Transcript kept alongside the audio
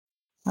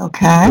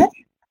Okay.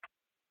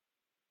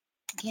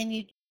 Can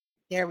you?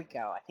 There we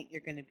go. I think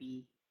you're going to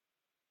be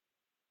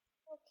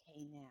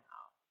okay now.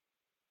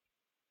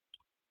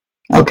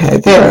 Okay,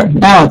 there.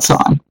 Now it's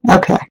on.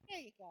 Okay. There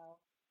you go.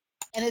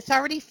 And it's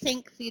already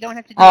synced, so you don't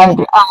have to do And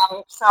anything.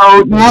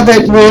 so now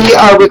that we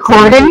are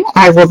recording,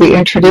 I will be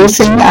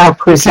introducing our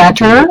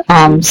presenter,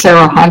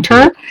 Sarah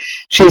Hunter.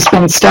 She's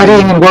been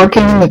studying and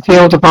working in the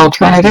field of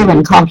alternative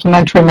and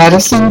complementary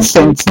medicine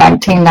since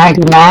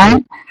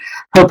 1999.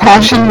 Her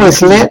passion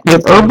was lit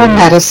with herbal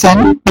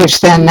medicine, which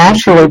then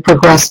naturally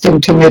progressed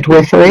into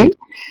midwifery.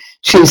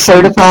 She's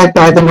certified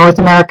by the North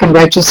American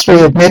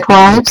Registry of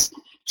Midwives.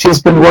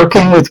 She's been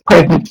working with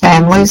pregnant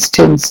families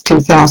since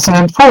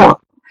 2004.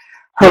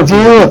 Her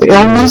view of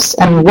illness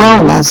and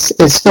wellness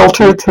is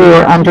filtered through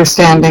her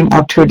understanding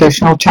of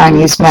traditional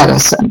Chinese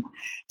medicine.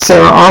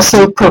 Sarah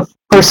also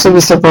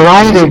pursues a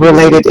variety of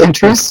related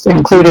interests,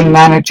 including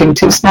managing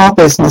 2 small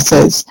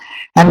businesses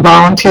and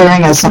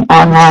volunteering as an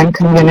online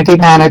community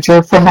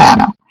manager for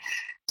MANA.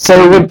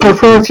 So we would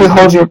prefer if you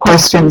hold your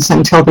questions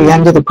until the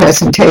end of the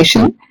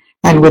presentation.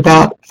 And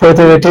without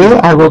further ado,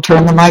 I will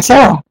turn the mic to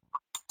Sarah.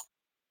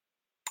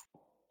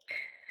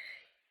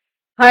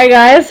 Hi,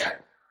 guys.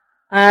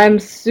 I'm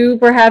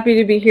super happy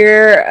to be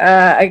here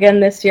again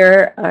this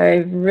year.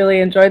 I've really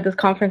enjoyed this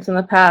conference in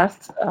the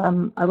past.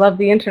 I love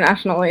the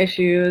international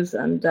issues,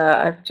 and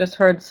I've just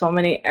heard so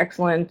many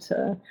excellent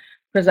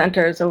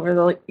presenters over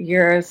the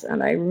years,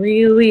 and I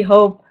really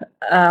hope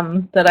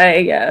that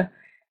I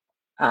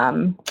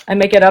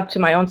make it up to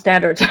my own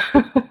standards.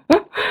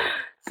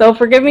 So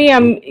forgive me,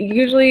 I'm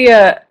usually,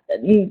 I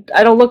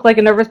don't look like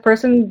a nervous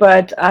person,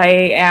 but I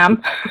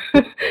am.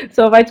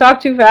 So if I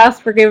talk too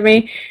fast, forgive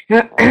me.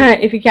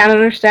 If you can't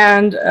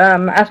understand,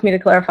 ask me to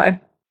clarify.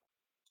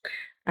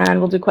 And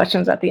we'll do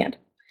questions at the end.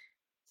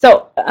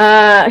 So,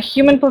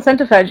 human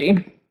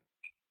placentophagy.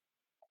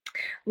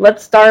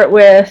 Let's start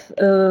with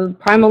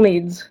primal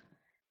needs.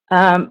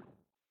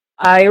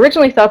 I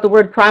originally thought the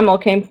word primal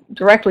came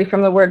directly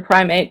from the word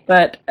primate,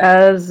 but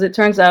as it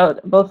turns out,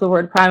 both the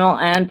word primal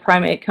and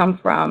primate come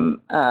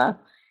from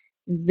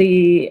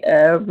the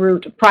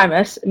root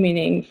primus,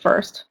 meaning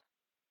first.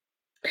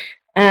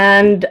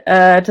 And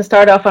to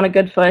start off on a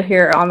good foot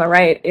here on the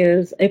right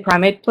is a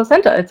primate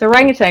placenta. It's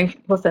orangutan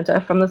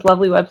placenta from this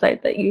lovely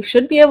website that you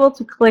should be able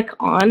to click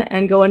on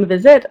and go and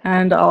visit.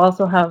 And I'll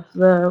also have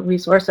the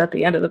resource at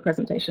the end of the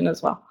presentation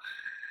as well.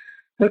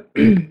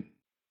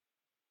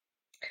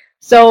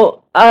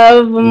 So,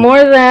 of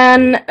more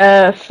than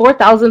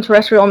 4,000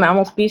 terrestrial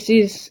mammal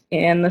species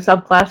in the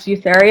subclass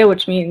Eutheria,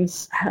 which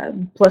means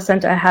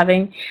placenta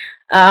having,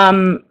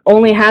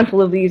 only a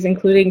handful of these,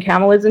 including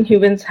camelids and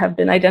humans, have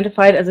been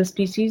identified as a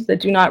species that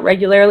do not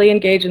regularly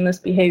engage in this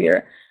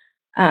behavior.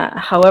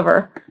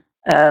 However,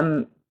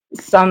 I'm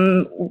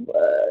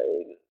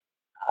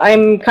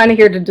kind of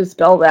here to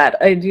dispel that.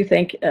 I do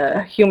think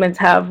humans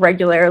have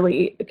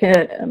regularly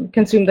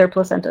consumed their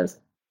placentas.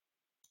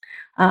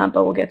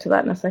 But we'll get to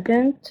that in a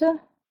second.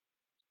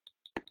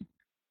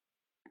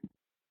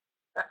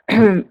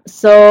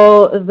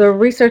 So the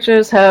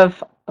researchers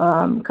have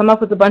come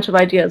up with a bunch of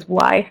ideas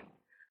why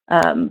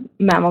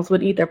mammals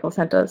would eat their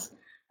placentas.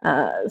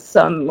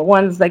 Some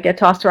ones that get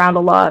tossed around a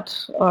lot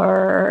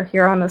are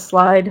here on the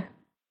slide: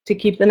 to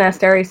keep the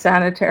nest area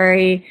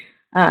sanitary,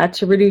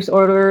 to reduce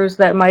odors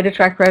that might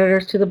attract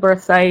predators to the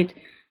birth site,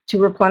 to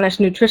replenish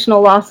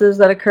nutritional losses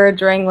that occur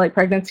during like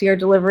pregnancy or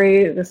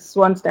delivery. This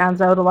one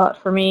stands out a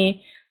lot for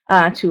me.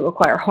 To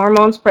acquire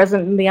hormones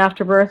present in the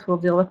afterbirth. We'll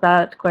deal with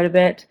that quite a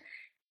bit.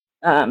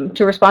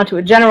 To respond to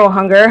a general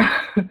hunger.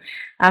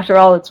 After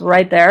all, it's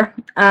right there.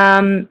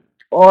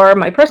 Or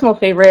my personal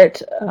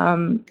favorite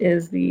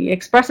is the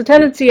express a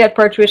tendency at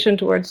parturition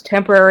towards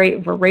temporary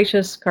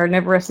voracious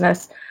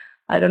carnivorousness.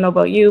 I don't know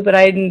about you, but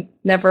I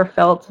never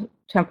felt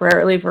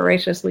temporarily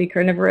voraciously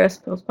carnivorous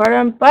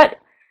postpartum, but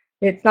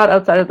it's not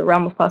outside of the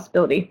realm of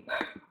possibility.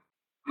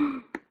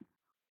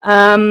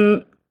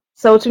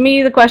 So to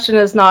me, the question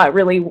is not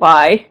really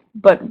why,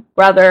 but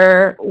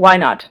rather why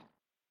not?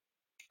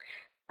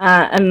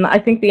 And I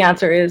think the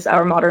answer is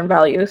our modern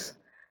values.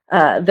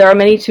 There are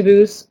many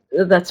taboos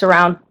that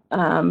surround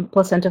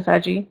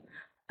placentophagy.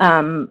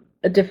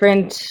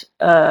 Different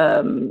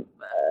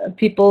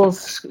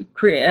peoples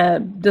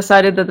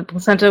decided that the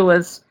placenta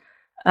was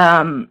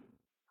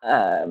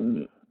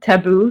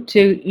taboo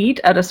to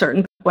eat at a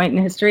certain point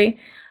in history.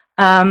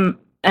 And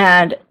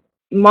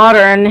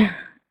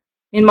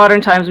in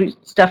modern times,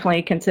 it's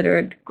definitely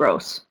considered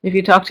gross. If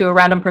you talk to a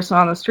random person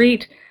on the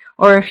street,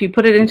 or if you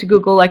put it into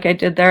Google like I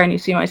did there and you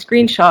see my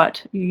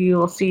screenshot, you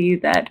will see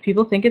that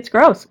people think it's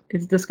gross.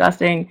 It's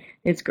disgusting.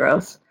 It's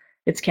gross.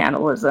 It's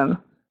cannibalism.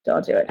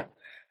 Don't do it.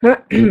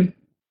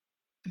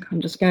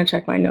 I'm just going to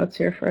check my notes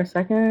here for a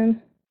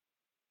second.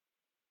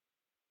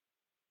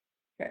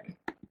 Okay.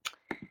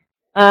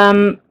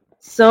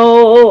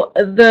 So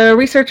the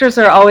researchers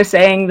are always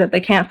saying that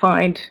they can't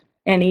find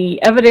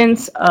any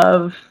evidence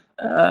of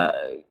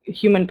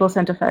human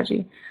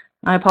placentophagy.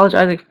 I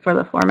apologize for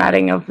the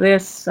formatting of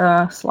this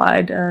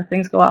slide.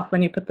 Things go off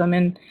when you put them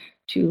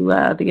into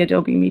the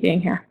Adobe meeting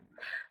here.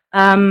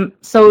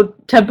 So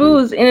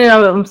taboos in and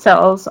of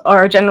themselves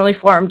are generally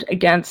formed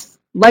against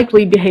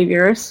likely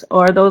behaviors,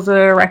 or those that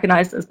are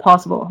recognized as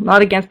possible,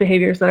 not against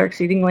behaviors that are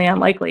exceedingly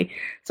unlikely.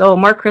 So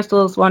Mark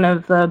Crystal is one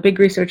of the big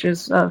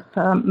researchers of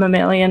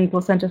mammalian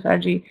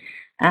placentophagy,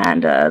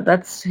 and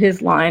that's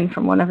his line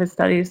from one of his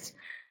studies.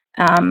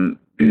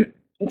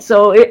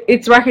 So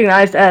it's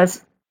recognized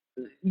as,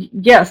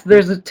 yes,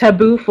 there's a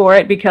taboo for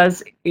it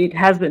because it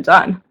has been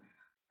done.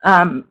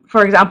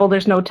 For example,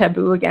 there's no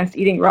taboo against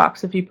eating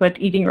rocks. If you put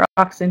eating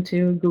rocks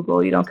into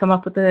Google, you don't come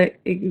up with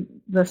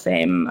the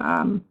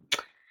same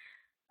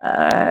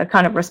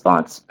kind of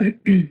response.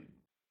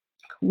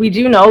 We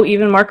do know,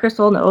 even Mark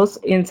Crystal knows,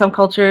 in some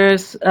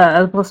cultures,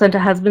 the placenta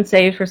has been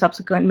saved for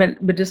subsequent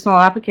medicinal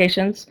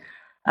applications.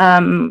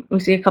 We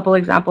see a couple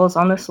examples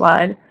on this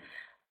slide.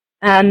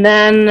 And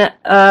then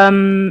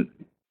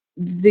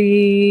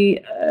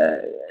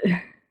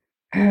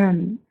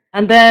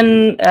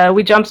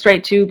we jump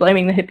straight to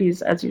blaming the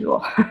hippies as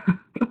usual.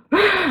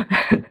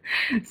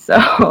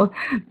 So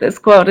this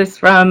quote is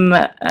from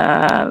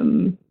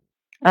a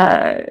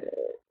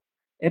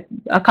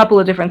couple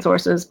of different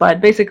sources, but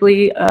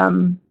basically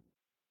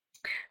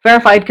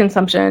verified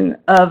consumption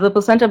of the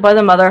placenta by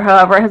the mother,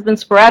 however, has been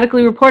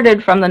sporadically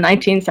reported from the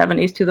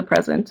 1970s to the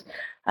present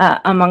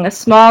among a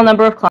small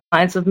number of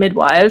clients of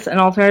midwives and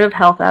alternative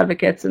health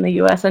advocates in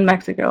the US and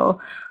Mexico.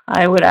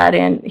 I would add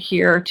in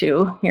here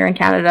too, here in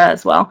Canada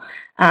as well.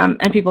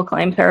 And people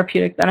claim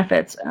therapeutic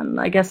benefits, and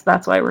I guess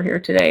that's why we're here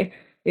today,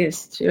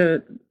 is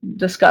to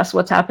discuss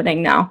what's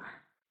happening now.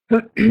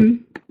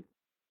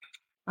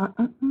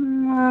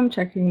 I'm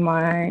checking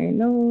my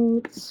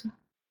notes.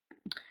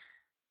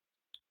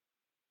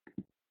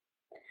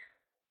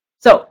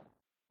 So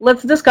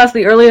let's discuss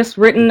the earliest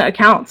written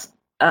accounts.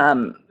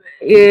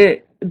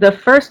 The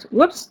first,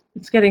 whoops,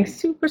 it's getting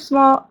super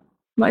small.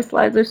 My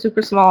slides are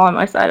super small on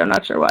my side. I'm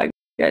not sure why,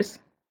 guys.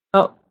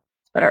 Oh,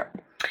 it's better.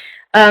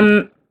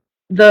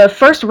 The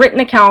first written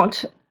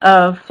account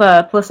of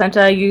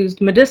placenta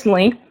used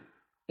medicinally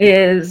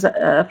is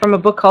from a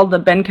book called the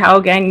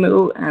Benkao Gang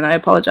Mu, and I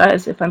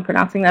apologize if I'm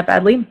pronouncing that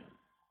badly,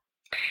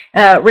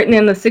 written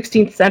in the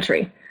 16th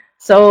century.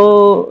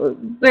 So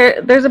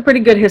there's a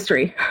pretty good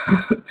history,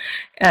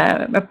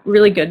 a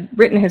really good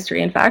written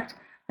history, in fact.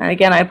 And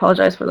again, I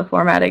apologize for the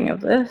formatting of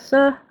this.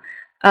 The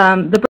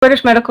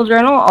British Medical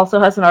Journal also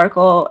has an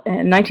article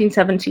in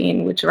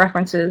 1917 which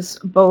references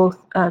both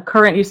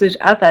current usage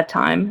at that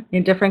time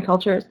in different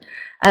cultures,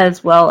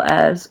 as well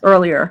as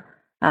earlier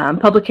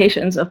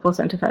publications of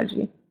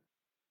placentophagy.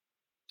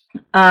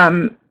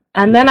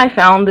 And then I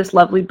found this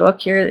lovely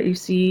book here that you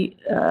see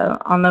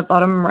on the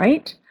bottom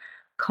right.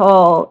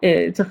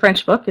 It's a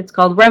French book. It's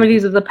called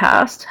Remedies of the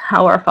Past,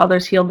 How Our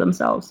Fathers Healed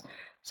Themselves.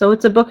 So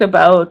it's a book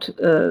about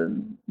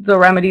the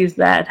remedies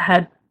that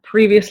had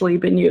previously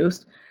been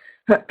used.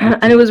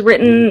 And it was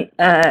written,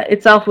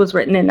 itself was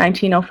written in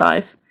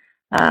 1905.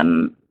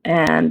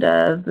 And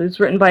it was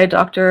written by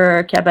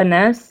Dr.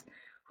 Cabanès,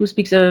 who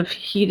speaks of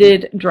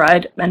heated,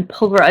 dried, and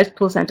pulverized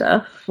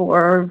placenta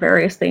for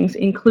various things,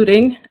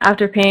 including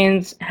after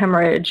pains,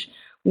 hemorrhage,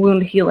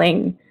 wound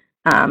healing,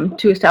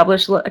 to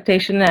establish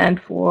lactation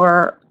and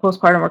for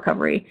postpartum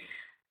recovery,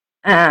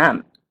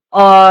 and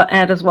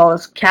as well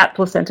as cat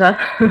placenta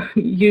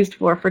used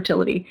for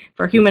fertility,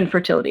 for human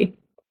fertility.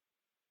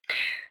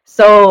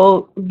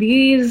 So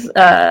these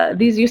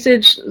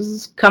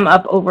usages come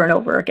up over and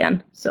over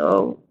again.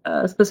 So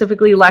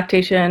specifically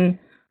lactation,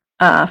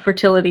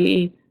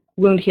 fertility,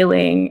 wound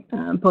healing,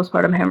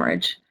 postpartum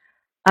hemorrhage.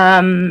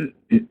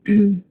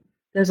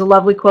 There's a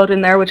lovely quote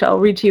in there which I'll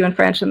read to you in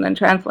French and then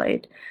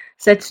translate.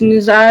 C'est un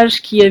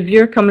usage qui est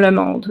vieux comme le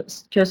monde,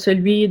 que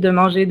celui de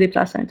manger des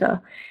placentas.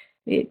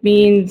 It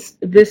means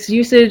this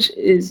usage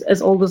is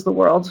as old as the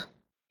world,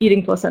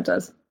 eating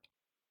placentas.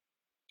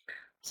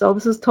 So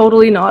this is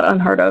totally not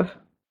unheard of.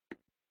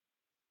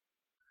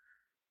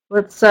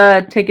 Let's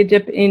take a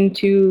dip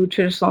into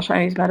traditional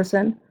Chinese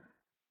medicine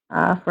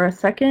for a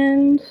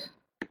second.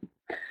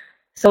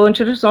 So in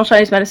traditional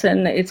Chinese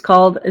medicine, it's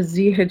called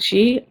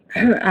Ziheqi,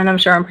 and I'm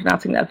sure I'm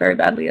pronouncing that very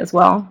badly as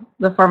well,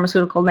 the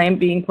pharmaceutical name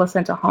being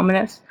placenta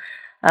hominis.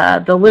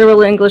 The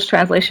literal English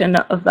translation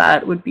of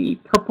that would be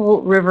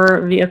purple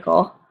river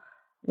vehicle,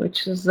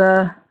 which is,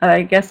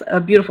 I guess, a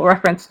beautiful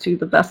reference to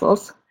the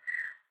vessels.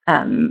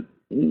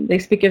 They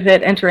speak of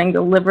it entering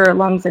the liver,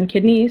 lungs, and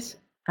kidneys,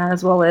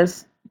 as well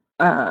as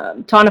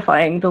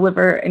tonifying the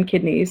liver and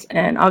kidneys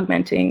and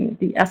augmenting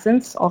the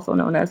essence, also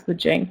known as the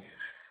Jing.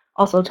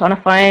 Also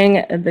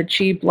tonifying the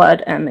Qi,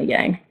 blood, and the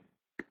Yang.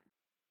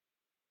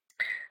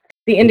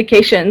 The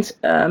indications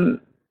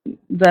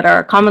that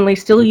are commonly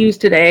still used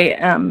today,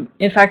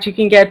 in fact, you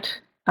can get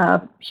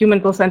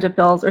human placenta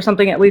pills, or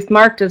something at least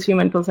marked as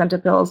human placenta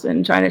pills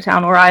in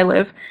Chinatown where I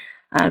live,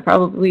 and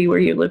probably where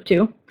you live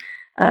too.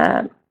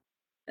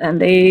 And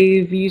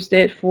they've used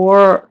it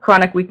for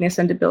chronic weakness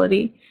and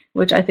debility,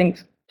 which I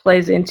think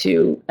plays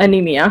into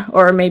anemia,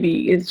 or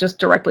maybe is just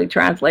directly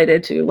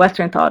translated to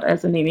Western thought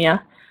as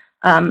anemia.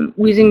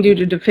 Wheezing due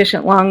to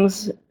deficient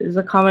lungs is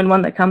a common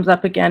one that comes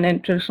up again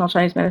in traditional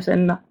Chinese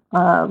medicine.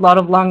 A lot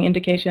of lung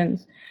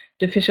indications.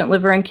 deficient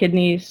liver and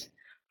kidneys,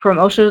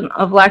 promotion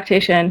of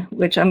lactation,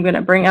 which I'm going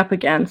to bring up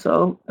again,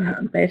 so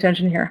pay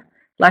attention here,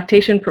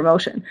 lactation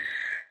promotion,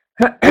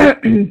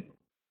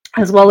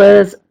 as well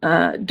as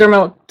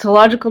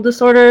dermatological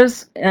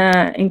disorders,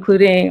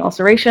 including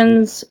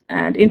ulcerations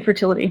and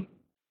infertility,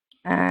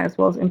 as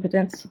well as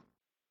impotence.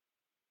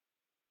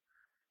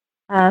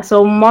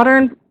 So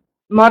modern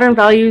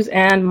values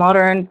and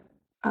modern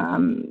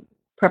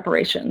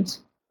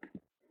preparations.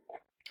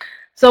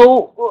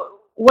 So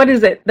what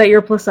is it that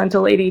your placenta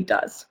lady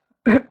does?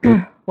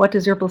 What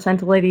does your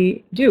placenta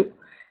lady do?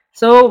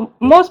 So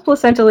most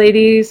placenta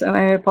ladies, and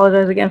I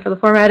apologize again for the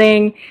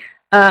formatting,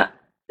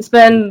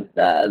 spend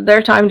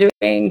their time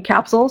doing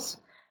capsules.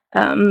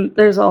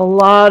 There's a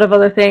lot of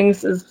other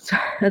things.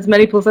 As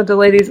many placenta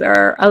ladies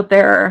are out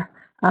there,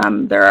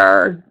 there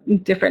are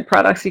different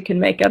products you can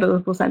make out of the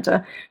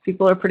placenta.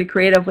 People are pretty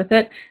creative with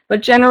it,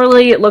 but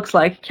generally it looks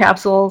like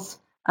capsules,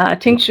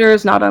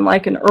 tinctures, not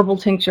unlike an herbal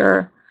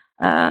tincture,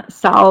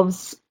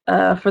 salves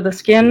for the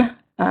skin,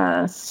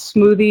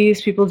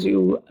 smoothies. People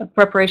do a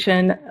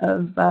preparation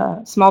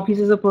of small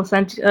pieces of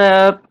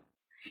placenta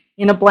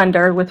in a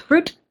blender with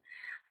fruit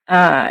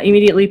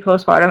immediately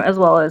postpartum, as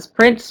well as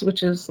prints,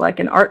 which is like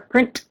an art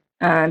print,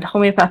 and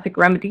homeopathic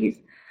remedies.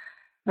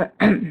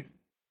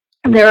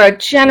 There are,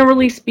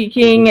 generally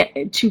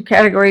speaking, two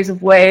categories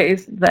of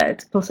ways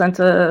that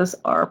placentas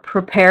are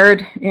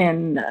prepared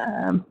in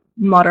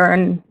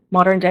modern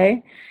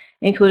day,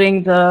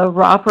 including the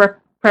raw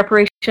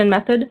preparation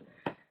method.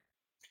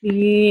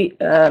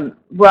 The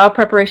raw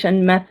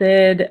preparation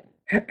method,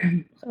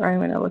 sorry, I'm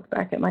going to look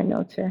back at my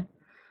notes here.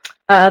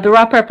 The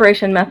raw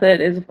preparation method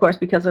is, of course,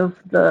 because of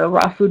the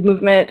raw food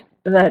movement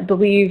that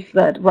believe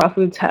that raw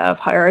foods have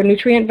higher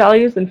nutrient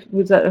values than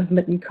foods that have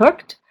been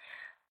cooked.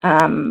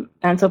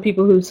 And so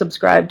people who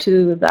subscribe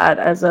to that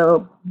as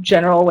a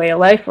general way of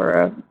life or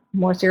a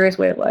more serious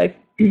way of life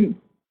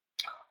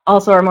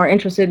also are more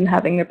interested in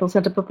having their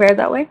placenta prepared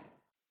that way.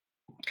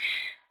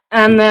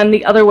 And then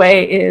the other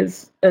way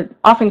is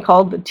often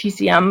called the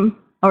TCM,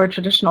 or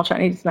traditional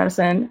Chinese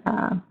medicine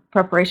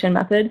preparation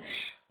method,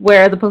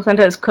 where the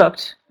placenta is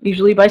cooked,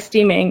 usually by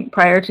steaming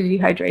prior to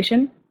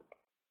dehydration.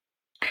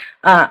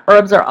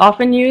 Herbs are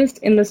often used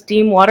in the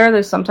steam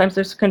water. Sometimes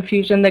there's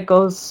confusion that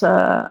goes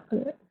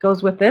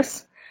with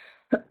this.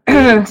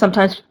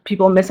 Sometimes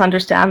people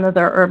misunderstand that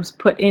there are herbs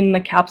put in the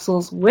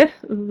capsules with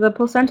the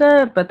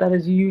placenta, but that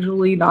is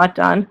usually not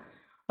done.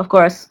 Of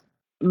course,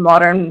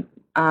 modern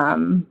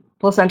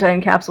placenta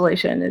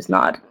encapsulation is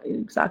not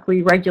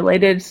exactly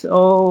regulated,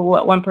 so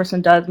what one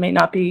person does may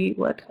not be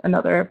what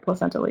another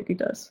placenta lady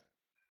does.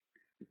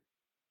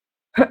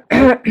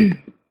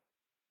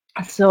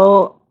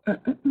 So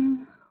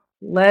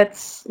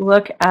let's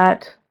look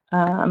at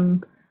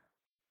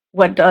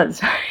what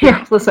does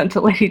your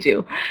placenta lady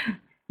do.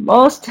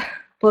 Most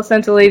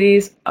placenta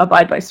ladies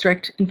abide by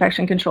strict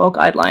infection control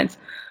guidelines.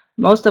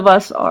 Most of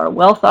us are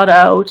well thought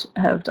out,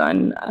 have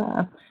done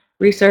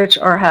research,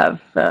 or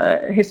have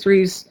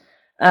histories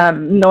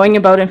knowing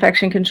about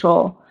infection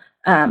control.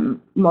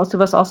 Most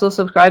of us also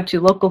subscribe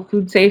to local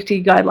food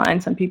safety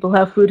guidelines, and people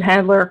have food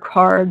handler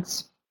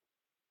cards.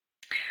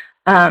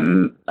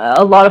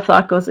 A lot of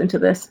thought goes into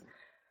this.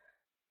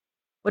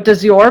 What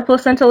does your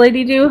placenta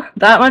lady do?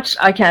 That much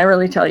I can't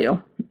really tell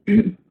you.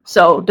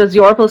 So, does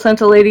your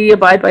placenta lady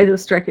abide by the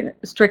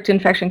strict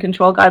infection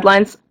control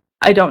guidelines?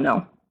 I don't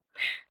know.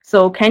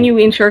 So, can you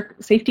ensure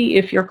safety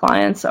if your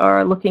clients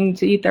are looking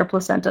to eat their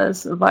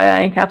placentas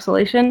via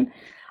encapsulation?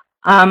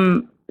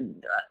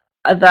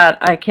 That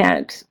I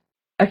can't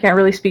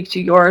really speak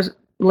to yours,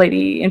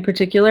 lady, in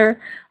particular.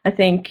 I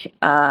think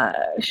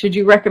should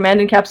you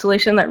recommend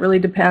encapsulation, that really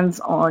depends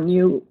on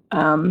you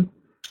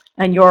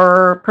and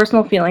your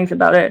personal feelings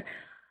about it.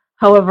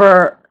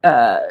 However,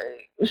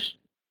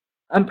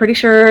 I'm pretty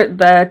sure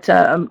that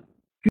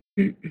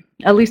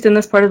at least in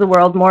this part of the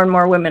world, more and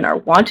more women are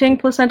wanting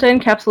placenta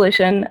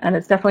encapsulation, and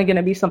it's definitely going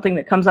to be something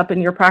that comes up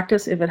in your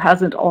practice if it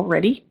hasn't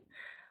already.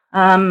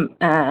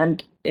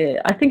 And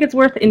I think it's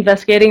worth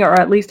investigating, or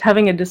at least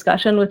having a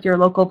discussion with your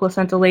local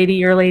placenta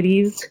lady or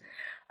ladies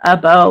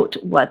about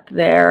what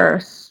their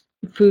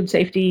food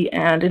safety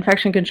and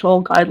infection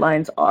control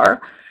guidelines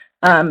are.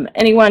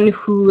 Anyone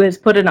who has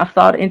put enough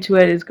thought into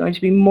it is going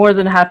to be more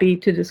than happy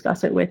to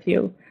discuss it with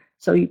you,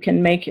 so you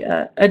can make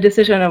a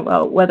decision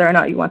about whether or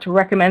not you want to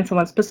recommend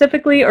someone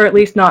specifically, or at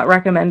least not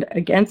recommend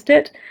against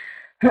it.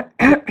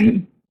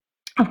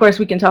 Of course,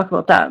 we can talk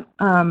about that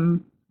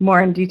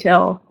more in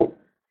detail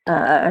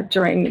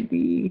during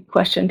the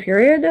question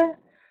period.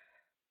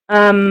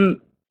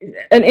 An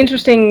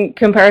interesting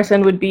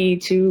comparison would be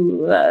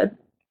to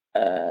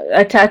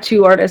a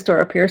tattoo artist or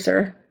a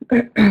piercer.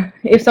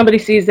 If somebody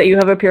sees that you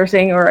have a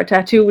piercing or a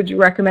tattoo, would you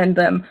recommend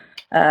them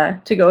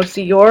to go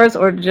see yours,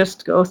 or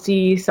just go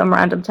see some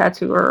random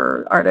tattoo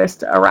or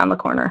artist around the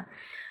corner?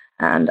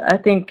 And I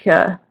think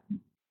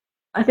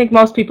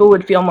most people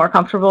would feel more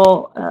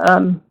comfortable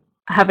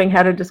having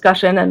had a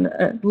discussion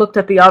and looked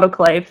at the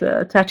autoclave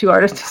the tattoo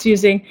artist is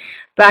using.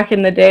 Back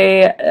in the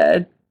day,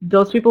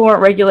 those people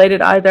weren't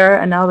regulated either,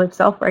 and now they've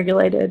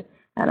self-regulated.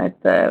 And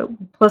the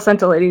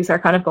placenta ladies are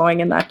kind of going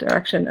in that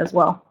direction as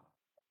well.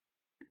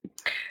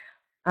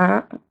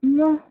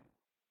 No.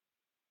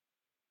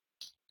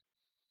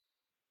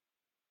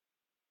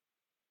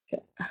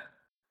 Okay.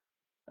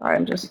 Sorry,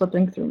 I'm just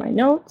flipping through my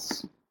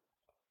notes.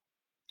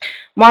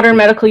 Modern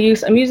medical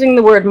use. I'm using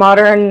the word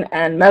modern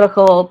and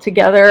medical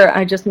together.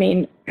 I just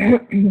mean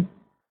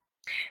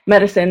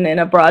medicine in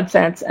a broad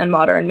sense and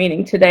modern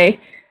meaning today.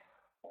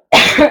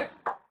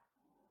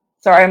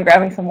 Sorry, I'm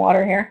grabbing some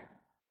water here.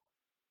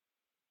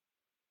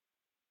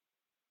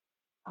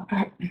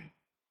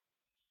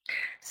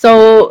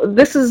 So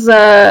this is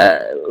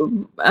a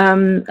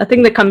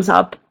thing that comes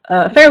up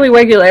fairly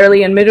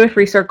regularly in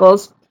midwifery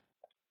circles,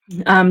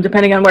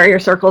 depending on where your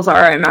circles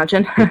are, I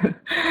imagine.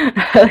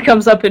 It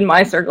comes up in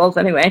my circles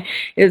anyway,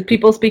 is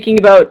people speaking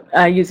about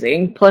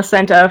using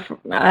placenta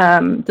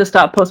to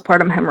stop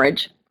postpartum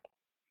hemorrhage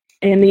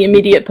in the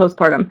immediate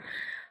postpartum.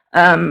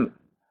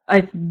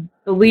 I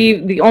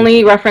believe the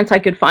only reference I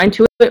could find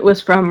to it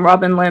was from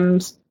Robin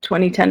Lim's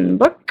 2010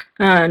 book,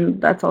 and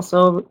that's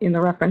also in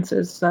the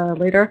references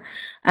later.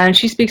 And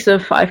she speaks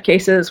of 5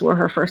 cases where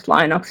her first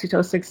line,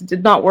 oxytocin,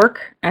 did not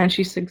work, and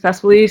she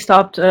successfully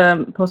stopped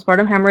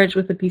postpartum hemorrhage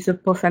with a piece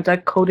of placenta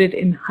coated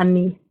in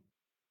honey.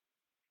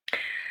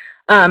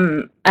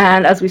 And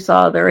as we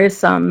saw, there is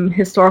some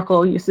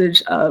historical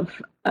usage of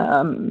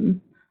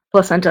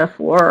placenta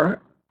for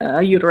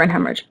uterine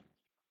hemorrhage.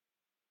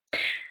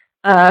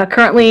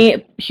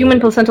 Currently, human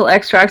placental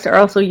extracts are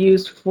also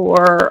used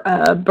for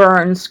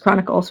burns,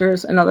 chronic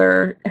ulcers, and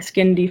other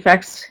skin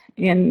defects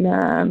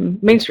in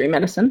mainstream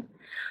medicine.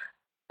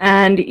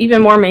 And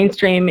even more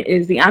mainstream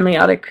is the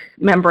amniotic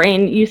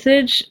membrane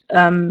usage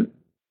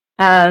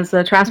as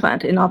a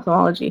transplant in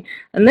ophthalmology.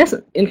 And this,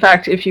 in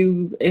fact, if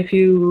you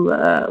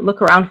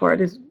look around for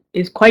it,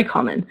 is quite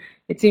common.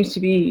 It seems to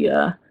be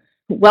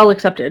well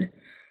accepted,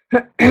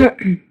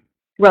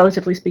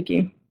 relatively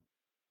speaking.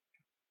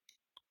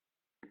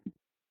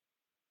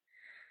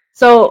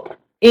 So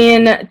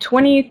in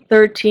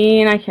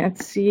 2013, I can't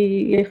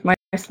see if my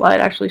slide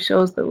actually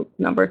shows the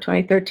number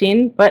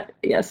 2013, but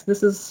yes,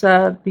 this is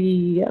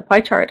the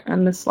pie chart,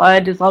 and this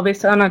slide is all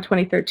based on a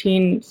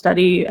 2013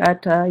 study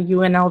at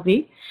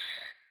UNLV.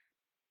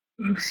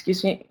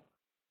 Excuse me.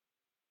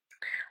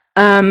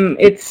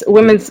 It's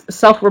women's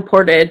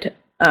self-reported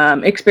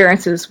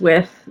experiences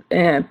with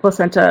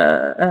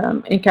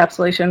placenta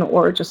encapsulation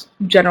or just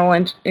general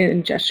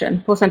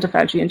ingestion,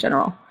 placentophagy in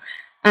general.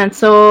 And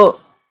so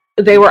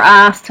they were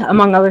asked,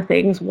 among other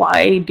things,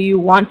 why do you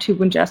want to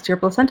ingest your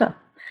placenta?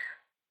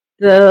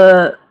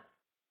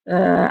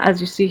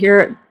 As you see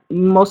here,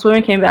 most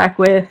women came back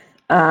with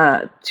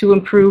to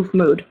improve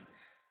mood.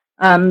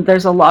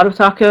 There's a lot of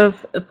talk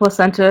of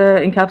placenta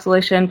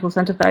encapsulation,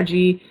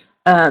 placentophagy,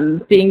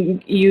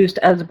 being used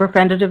as a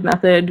preventative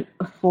method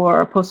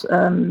for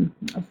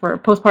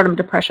postpartum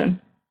depression.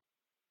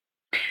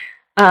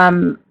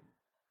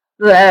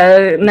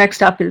 The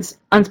next up is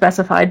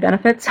unspecified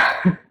benefits,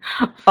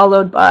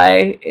 followed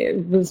by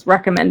it was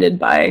recommended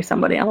by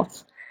somebody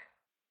else.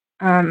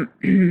 And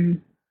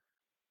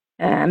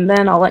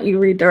then I'll let you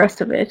read the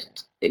rest of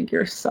it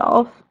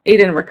yourself.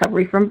 Aid in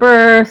recovery from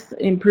birth,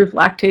 improve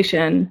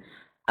lactation.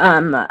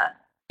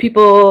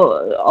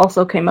 People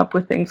also came up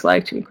with things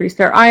like to increase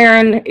their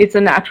iron. It's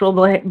a natural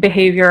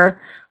behavior.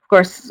 Of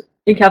course,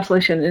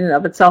 encapsulation in and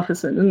of itself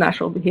is a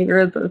natural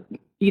behavior. The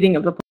eating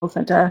of the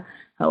placenta,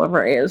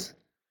 however, is.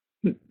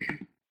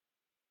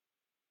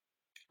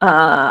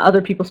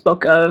 Other people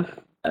spoke of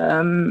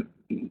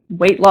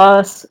weight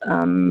loss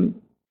and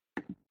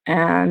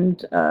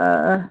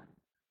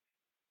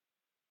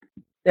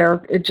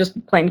they're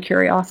just plain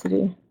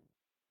curiosity.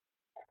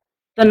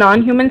 The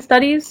non-human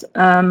studies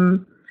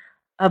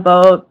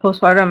about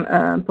postpartum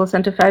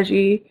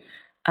placentophagy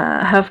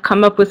have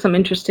come up with some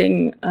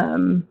interesting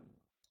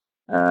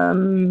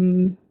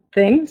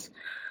things.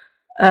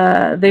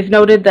 They've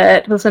noted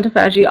that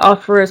placentophagy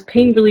offers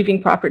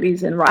pain-relieving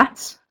properties in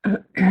rats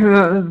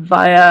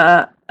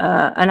via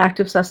an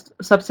active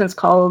substance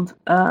called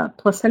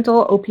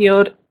placental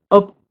opioid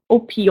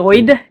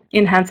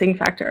enhancing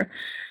factor.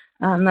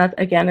 That,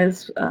 again,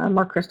 is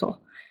Mark Crystal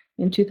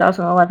in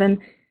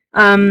 2011.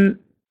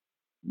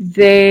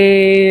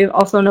 They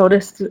also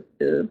noticed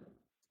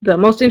the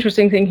most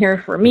interesting thing here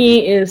for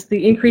me is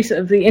the increase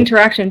of the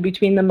interaction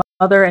between the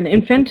mother and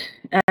infant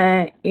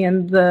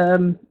in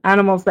the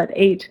animals that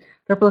ate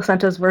their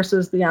placentas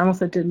versus the animals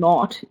that did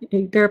not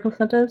eat their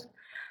placentas.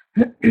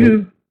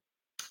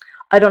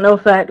 I don't know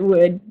if that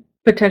would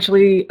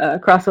potentially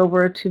cross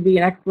over to be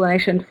an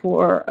explanation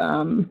for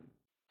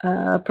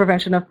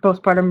prevention of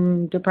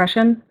postpartum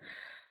depression,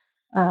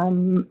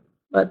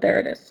 but there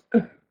it is.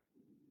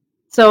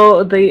 So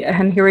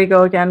and here we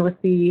go again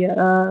with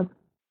the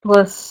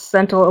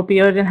placental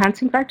opioid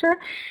enhancing factor.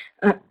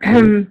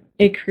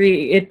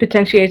 It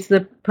potentiates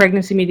the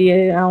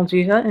pregnancy-mediated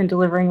analgesia in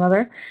delivering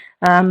mother,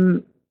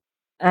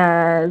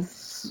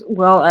 as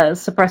well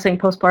as suppressing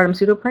postpartum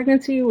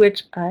pseudopregnancy,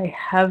 which I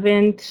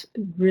haven't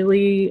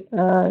really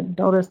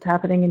noticed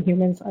happening in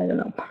humans. I don't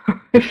know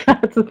if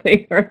that's a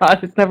thing or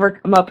not. It's never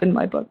come up in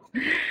my books.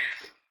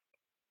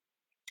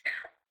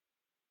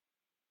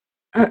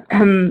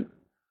 And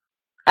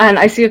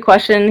I see a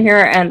question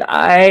here, and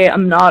I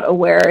am not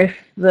aware if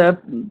the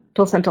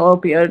placental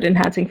opioid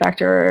enhancing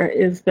factor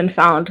has been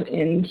found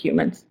in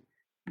humans.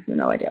 I have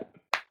no idea.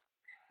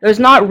 There's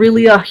not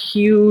really a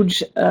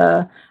huge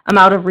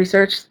amount of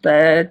research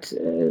that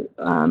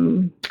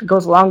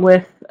goes along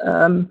with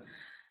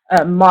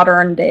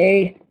modern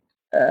day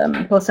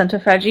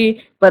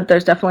placentophagy, but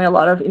there's definitely a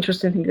lot of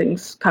interesting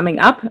things coming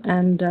up,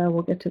 and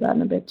we'll get to that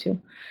in a bit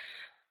too.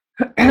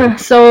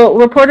 So,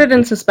 reported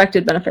and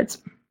suspected benefits.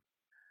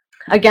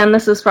 Again,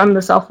 this is from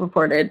the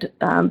self-reported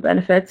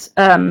benefits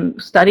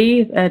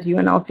study at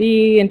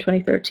UNLV in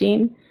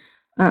 2013.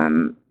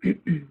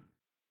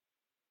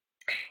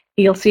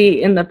 You'll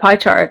see in the pie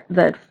chart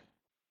that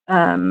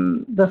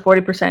the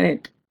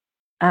 40%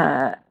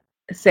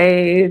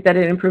 say that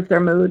it improved their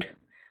mood,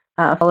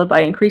 followed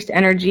by increased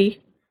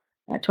energy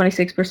at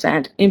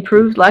 26%,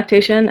 improved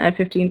lactation at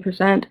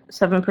 15%,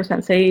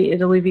 7% say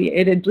it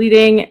alleviated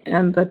bleeding,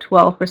 and the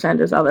 12%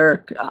 is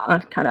other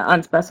kind of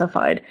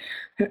unspecified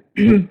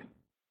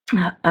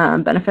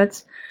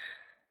benefits.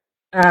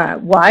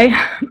 Why?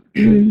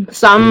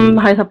 Some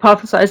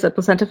hypothesize that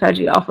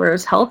placentophagy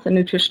offers health and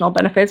nutritional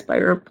benefits by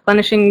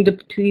replenishing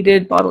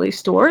depleted bodily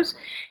stores,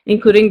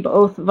 including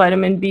both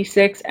vitamin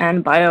B6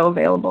 and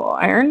bioavailable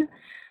iron,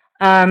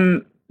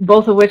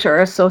 both of which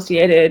are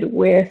associated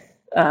with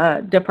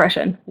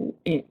depression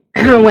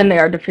when they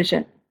are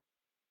deficient.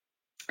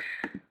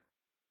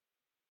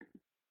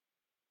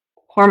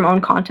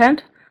 Hormone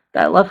content,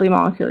 that lovely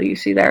molecule you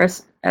see there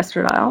is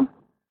estradiol.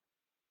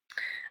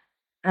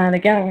 And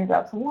again, I'm going to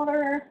grab some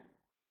water.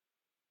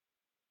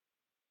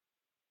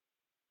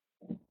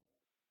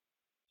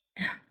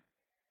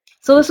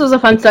 So this was a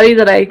fun study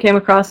that I came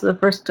across the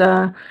first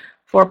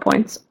 4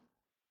 points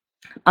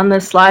on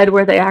this slide,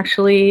 where they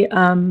actually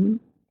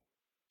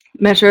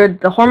measured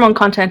the hormone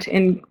content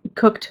in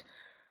cooked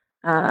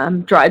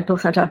dried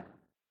placenta,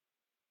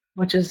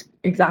 which is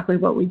exactly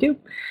what we do.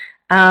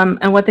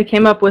 And what they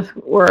came up with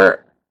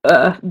were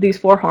these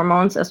 4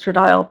 hormones: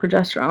 estradiol,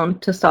 progesterone,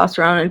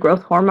 testosterone, and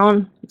growth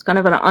hormone. It's kind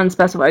of an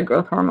unspecified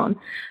growth hormone.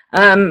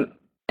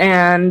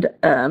 And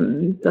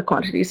the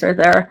quantities are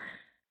there.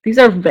 These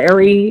are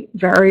very,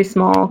 very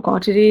small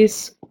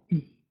quantities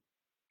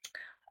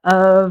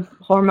of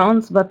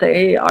hormones, but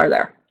they are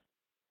there.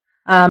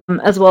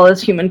 As well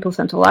as human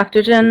placental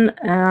lactogen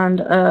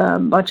and a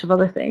bunch of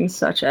other things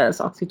such as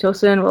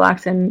oxytocin,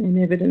 relaxin,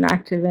 inhibin,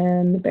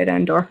 activin, beta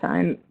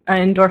endorphin,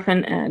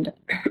 and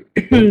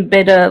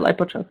beta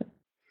lipotrophin.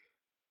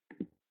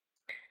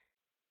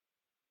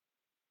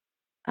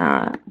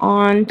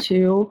 On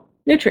to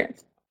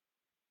nutrients.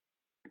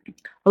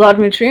 A lot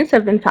of nutrients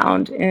have been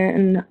found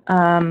in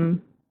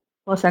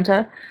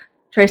placenta.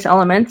 Trace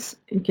elements,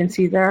 you can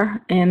see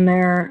there in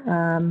their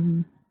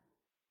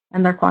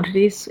and their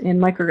quantities in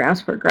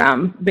micrograms per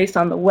gram based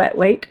on the wet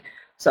weight,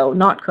 so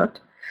not cooked.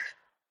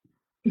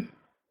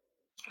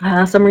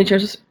 Some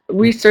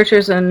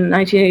researchers in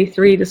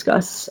 1983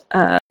 discuss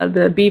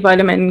the B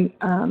vitamin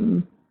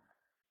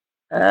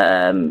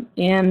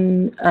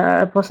in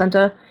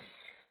placenta,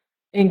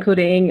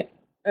 including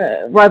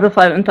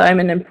riboflavin,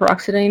 thiamine, and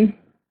peroxidine.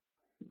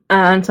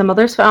 And some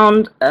others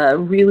found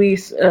really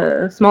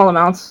small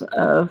amounts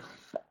of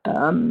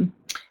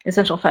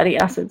essential fatty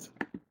acids.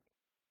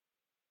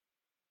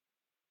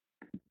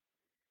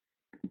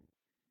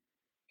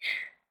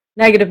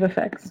 Negative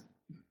effects.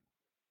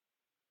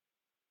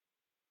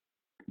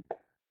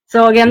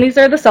 So again, these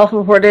are the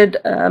self-reported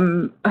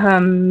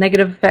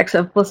negative effects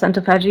of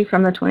placentophagy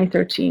from the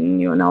 2013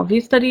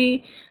 UNLV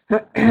study.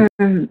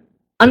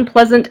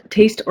 Unpleasant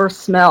taste or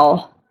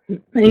smell,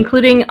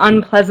 including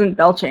unpleasant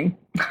belching.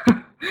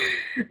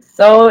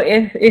 So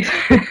if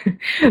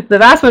the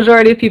vast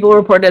majority of people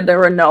reported there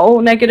were no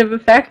negative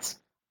effects,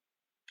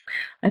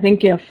 I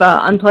think if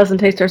unpleasant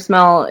taste or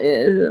smell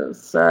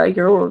is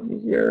your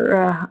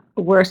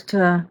worst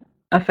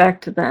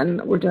effect,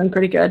 then we're doing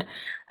pretty good.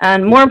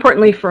 And more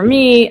importantly for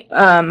me,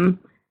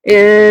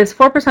 is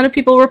 4% of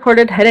people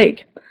reported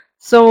headache.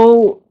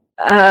 So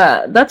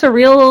that's a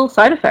real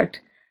side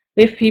effect.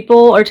 If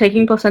people are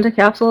taking placenta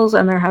capsules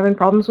and they're having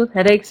problems with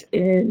headaches,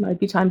 it might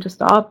be time to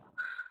stop,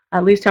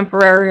 at least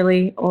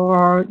temporarily,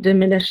 or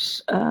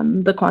diminish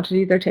the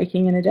quantity they're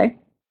taking in a day.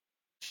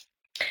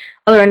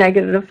 Other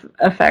negative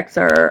effects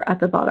are at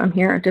the bottom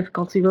here: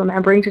 difficulty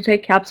remembering to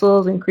take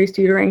capsules, increased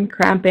uterine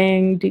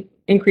cramping,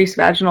 increased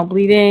vaginal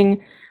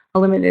bleeding, a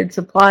limited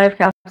supply of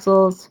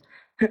capsules,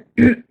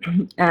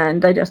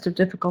 and digestive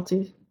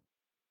difficulties.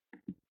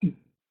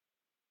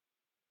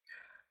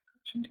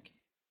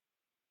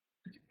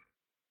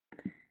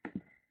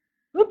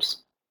 Oops,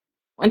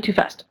 went too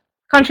fast.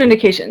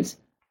 Contraindications.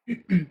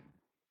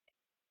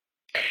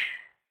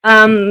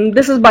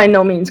 This is by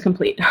no means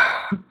complete.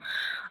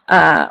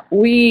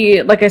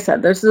 Like I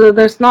said,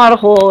 there's not a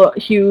whole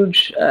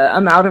huge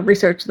amount of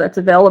research that's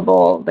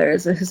available.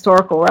 There's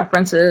historical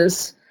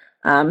references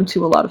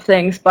to a lot of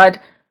things, but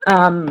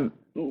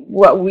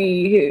what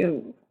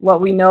we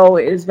know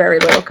is very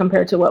little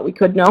compared to what we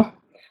could know.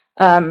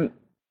 From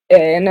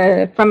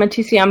a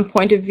TCM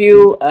point of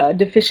view,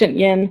 deficient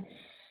yin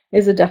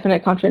is a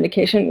definite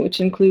contraindication, which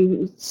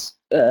includes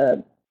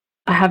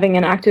having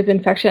an active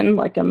infection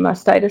like a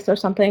mastitis or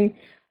something.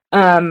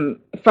 From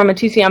a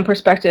TCM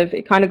perspective,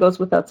 it kind of goes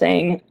without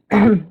saying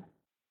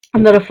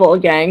that a full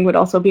gang would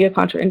also be a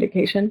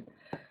contraindication.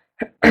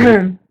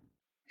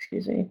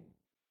 Excuse me.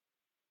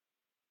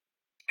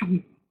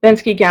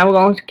 Bensky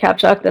Gamble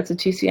Kapchuk, that's a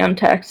TCM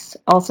text,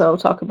 also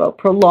talk about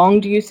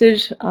prolonged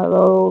usage,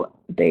 although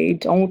they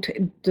don't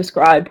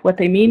describe what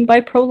they mean by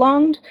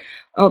prolonged,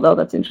 although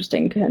that's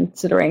interesting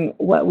considering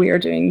what we are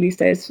doing these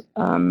days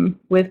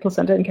with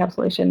placenta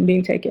encapsulation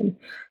being taken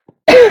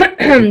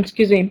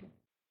excuse me,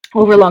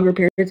 over longer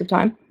periods of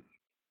time.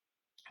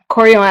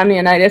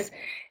 Chorioamnionitis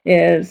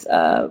is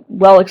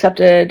well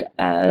accepted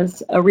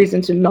as a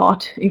reason to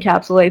not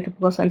encapsulate the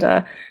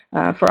placenta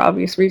for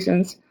obvious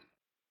reasons.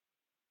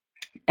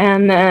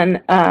 And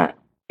then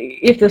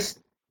if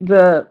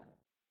the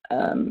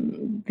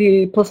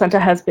placenta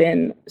has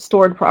been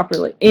stored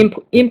properly,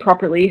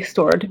 improperly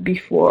stored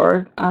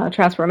before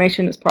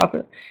transformation is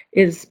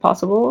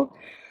possible,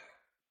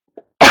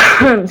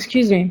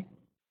 excuse me,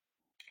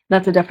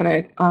 that's a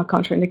definite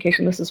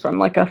contraindication. This is from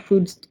like a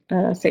food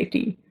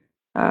safety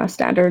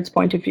standards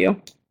point of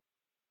view.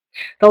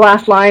 The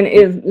last line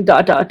is ...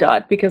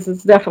 because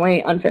it's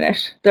definitely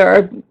unfinished. There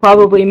are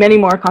probably many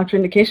more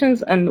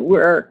contraindications, and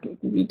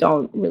we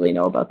don't really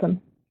know about them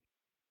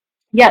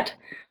yet.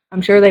 I'm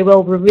sure they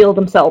will reveal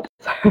themselves.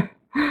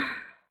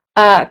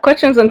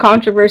 Questions and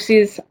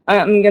controversies.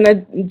 I'm going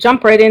to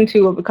jump right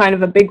into a kind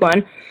of a big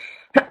one.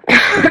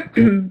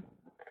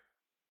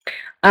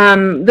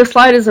 This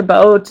slide is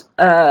about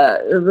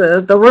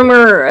the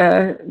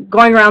rumor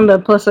going around the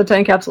placenta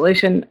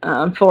encapsulation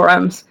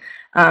forums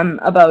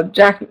about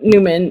Jack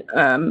Newman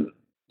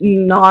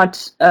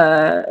not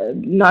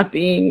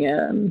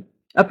being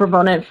a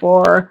proponent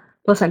for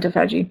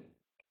placentophagy.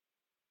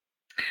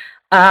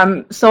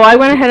 So I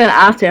went ahead and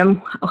asked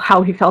him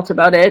how he felt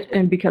about it,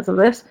 and because of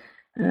this,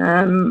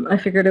 I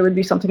figured it would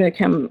be something that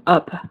came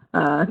up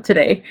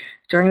today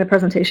during the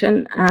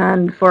presentation,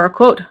 and for a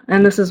quote,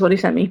 and this is what he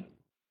sent me.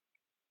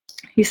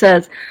 He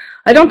says,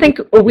 "I don't think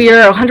we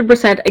are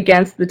 100%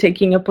 against the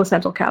taking of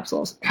placental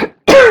capsules,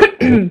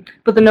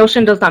 but the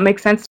notion does not make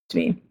sense to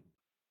me.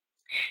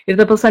 If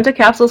the placenta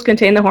capsules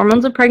contain the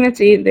hormones of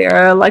pregnancy, they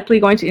are likely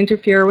going to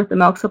interfere with the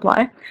milk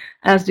supply,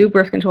 as do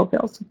birth control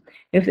pills.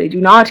 If they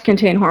do not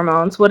contain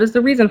hormones, what is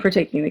the reason for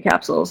taking the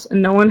capsules?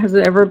 And no one has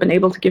ever been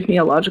able to give me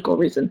a logical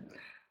reason."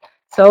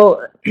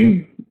 So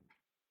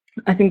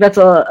I think that's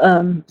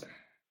a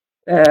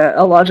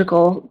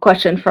logical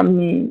question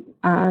from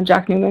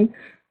Jack Newman.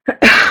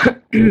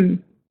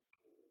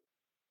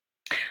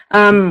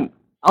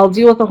 I'll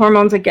deal with the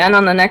hormones again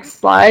on the next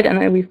slide,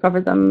 and we've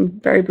covered them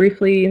very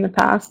briefly in the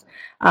past.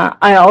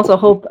 I also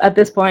hope at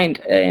this point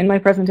in my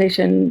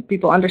presentation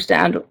people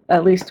understand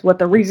at least what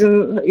the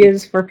reason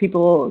is for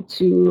people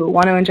to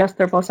want to ingest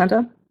their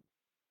placenta.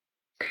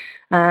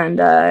 And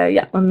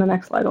yeah, on the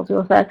next slide I'll deal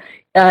with that.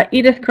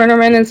 Edith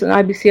Kernerman is an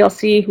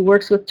IBCLC who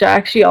works with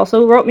Jack. She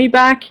also wrote me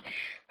back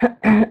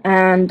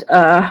and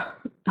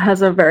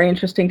has a very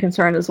interesting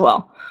concern as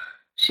well.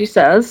 She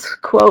says,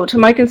 quote,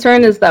 "My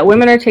concern is that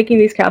women are taking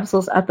these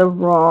capsules at the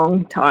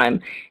wrong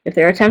time. If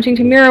they're attempting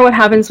to mirror what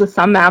happens with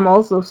some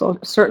mammals, though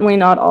certainly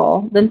not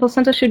all, then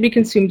placenta should be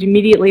consumed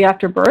immediately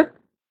after birth,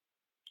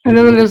 and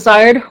then the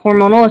desired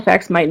hormonal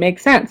effects might make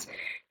sense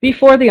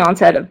before the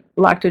onset of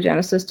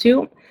lactogenesis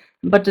too.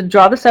 But to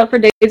draw this out for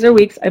days or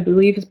weeks, I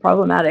believe is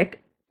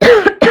problematic,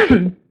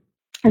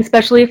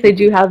 especially if they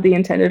do have the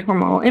intended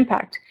hormonal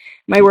impact.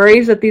 My worry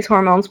is that these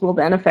hormones will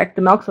then affect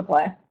the milk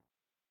supply."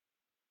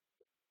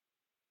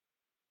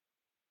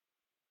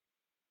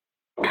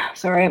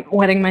 Sorry, I'm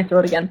wetting my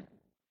throat again.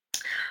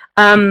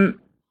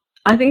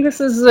 I think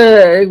this is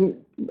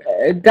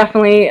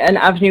definitely an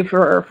avenue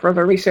for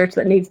further research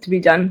that needs to be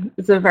done.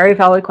 It's a very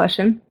valid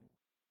question.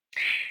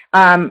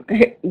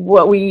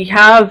 What we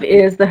have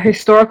is the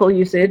historical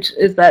usage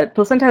is that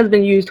placenta has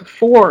been used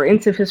for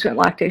insufficient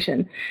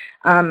lactation.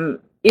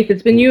 If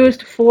it's been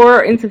used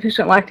for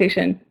insufficient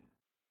lactation,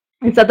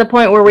 it's at the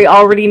point where we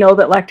already know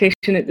that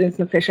lactation is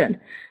insufficient,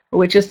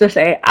 which is to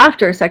say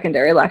after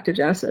secondary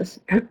lactogenesis.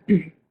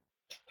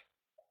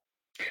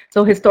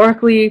 So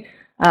historically,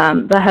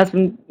 that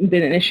hasn't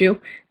been an issue.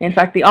 In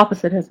fact, the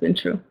opposite has been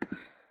true.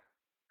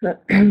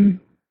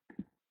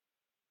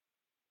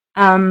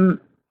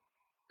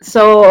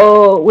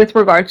 So with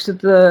regards to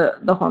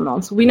the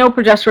hormones, we know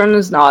progesterone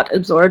is not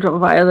absorbed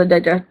via the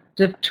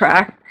digestive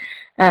tract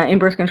in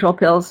birth control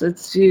pills.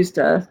 It's used,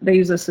 they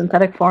use a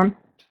synthetic form,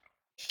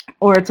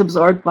 or it's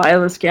absorbed via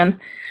the skin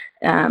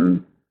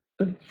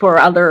for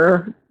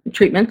other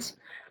treatments.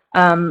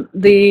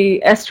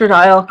 The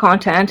estradiol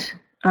content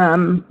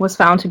was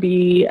found to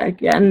be,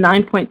 again,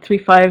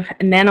 9.35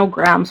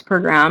 nanograms per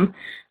gram,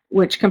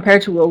 which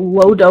compared to a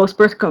low-dose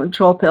birth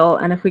control pill,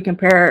 and if we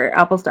compare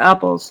apples to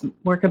apples,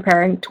 we're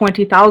comparing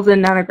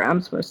 20,000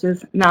 nanograms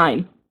versus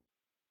 9.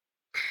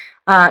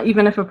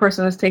 Even if a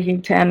person is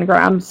taking 10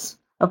 grams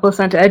of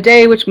placenta a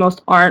day, which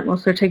most aren't,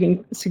 most are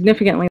taking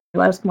significantly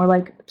less, more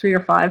like 3 or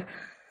 5.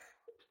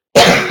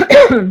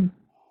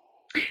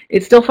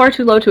 It's still far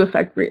too low to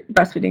affect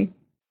breastfeeding.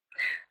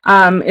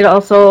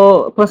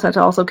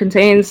 Placenta also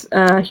contains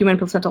human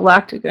placental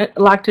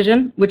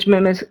lactogen, which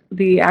mimics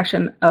the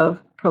action of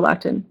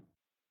prolactin.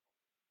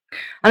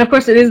 And of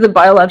course, it is the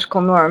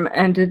biological norm,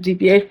 and to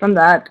deviate from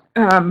that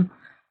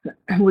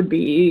would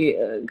be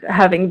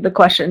having the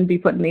question be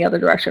put in the other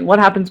direction. What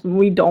happens when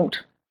we don't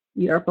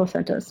eat our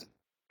placentas?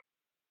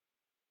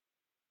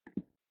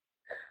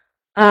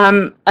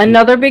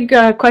 Another big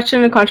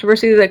question and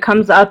controversy that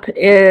comes up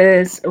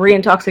is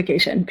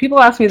reintoxication. People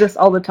ask me this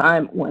all the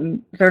time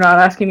when they're not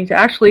asking me to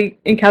actually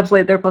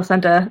encapsulate their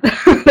placenta.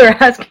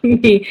 They're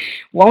asking me,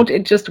 won't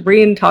it just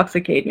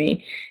reintoxicate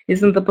me?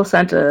 Isn't the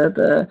placenta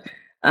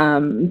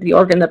the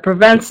organ that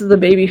prevents the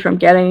baby from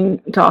getting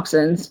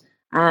toxins?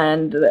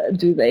 And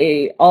do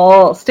they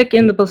all stick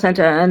in the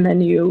placenta and then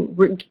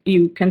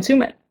you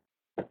consume it?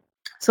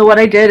 So what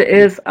I did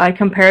is I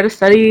compared a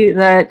study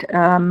that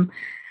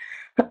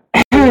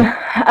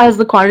as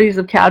the quantities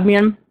of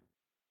cadmium,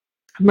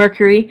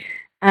 mercury,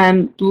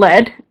 and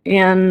lead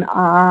in,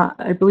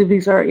 I believe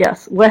these are,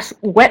 yes,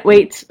 wet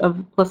weights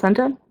of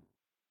placenta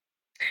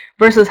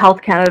versus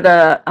Health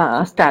Canada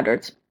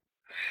standards.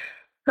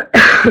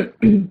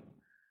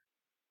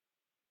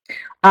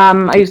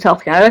 I used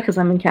Health Canada because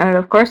I'm in Canada,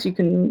 of course. You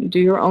can do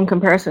your own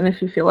comparison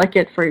if you feel like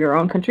it for your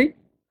own country.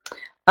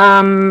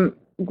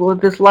 Well,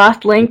 this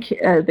last link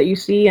that you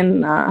see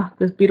in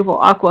this beautiful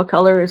aqua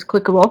color is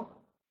clickable.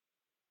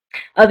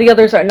 The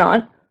others are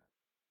not.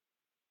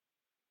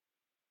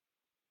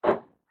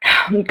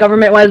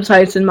 Government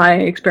websites, in my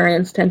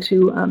experience, tend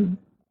to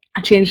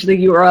change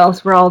the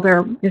URLs for all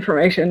their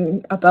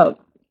information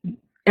about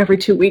every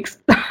 2 weeks.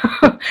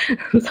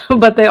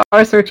 But they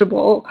are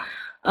searchable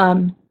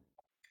on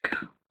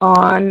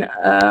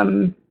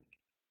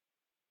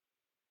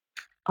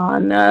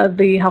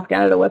the Health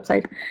Canada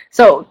website.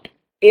 So,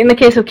 in the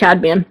case of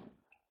cadmium,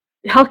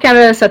 Health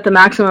Canada set the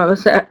maximum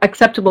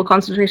acceptable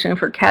concentration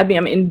for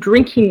cadmium in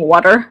drinking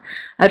water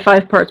at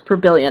 5 parts per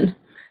billion.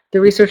 The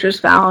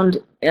researchers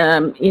found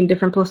in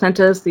different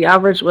placentas, the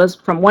average was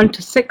from 1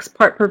 to 6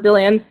 part per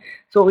billion.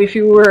 So if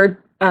you were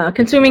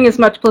consuming as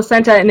much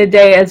placenta in a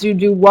day as you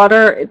do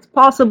water, it's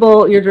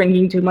possible you're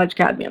drinking too much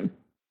cadmium.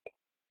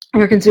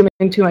 You're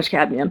consuming too much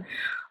cadmium,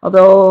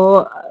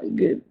 although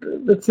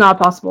it's not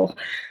possible.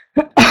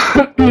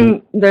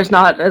 There's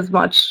not as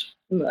much.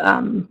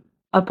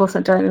 A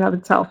placenta in and of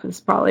itself is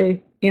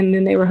probably in the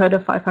neighborhood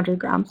of 500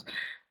 grams,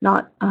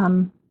 not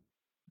a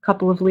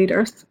couple of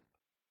liters.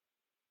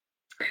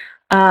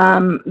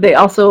 They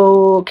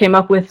also came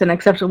up with an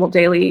acceptable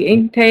daily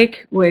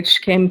intake,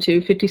 which came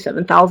to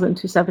 57,000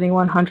 to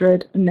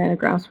 7,100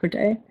 nanograms per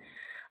day.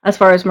 As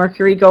far as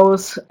mercury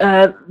goes,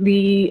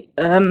 the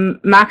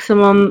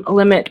maximum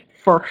limit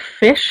for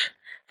fish,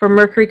 for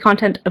mercury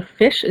content of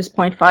fish, is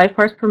 0.5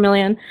 parts per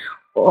million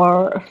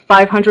or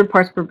 500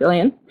 parts per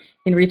billion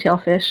in retail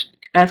fish,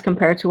 as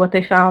compared to what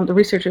they found, the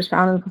researchers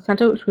found in the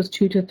placenta, which was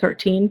 2 to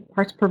 13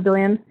 parts per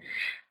billion.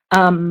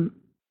 And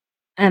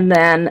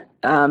then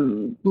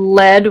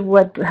lead,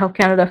 what Health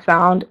Canada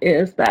found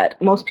is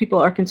that most people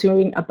are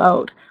consuming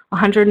about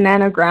 100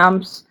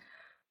 nanograms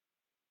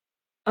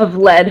of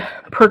lead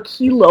per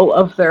kilo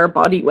of their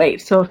body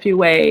weight. So if you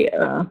weigh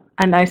a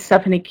nice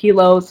 70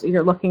 kilos,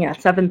 you're looking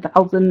at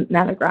 7,000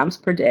 nanograms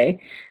per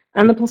day.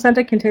 And the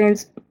placenta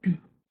contains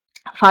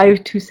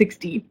 5 to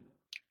 60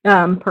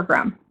 per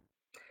gram.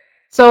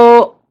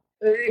 So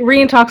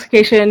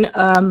reintoxication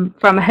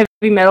from a heavy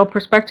metal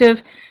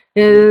perspective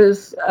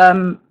is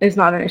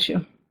not an issue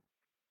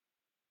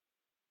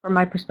from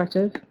my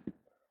perspective.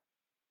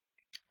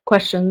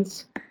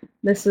 Questions?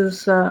 This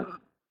is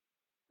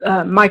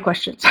my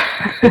questions.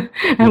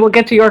 And we'll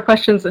get to your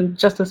questions in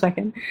just a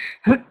second.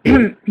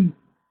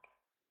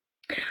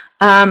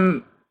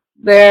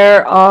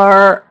 There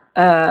are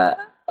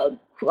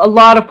a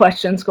lot of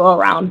questions go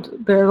around.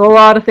 There's a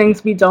lot of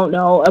things we don't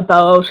know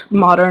about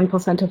modern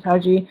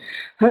placentophagy.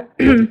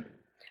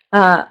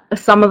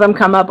 Some of them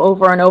come up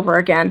over and over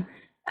again.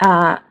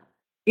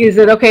 Is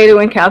it okay to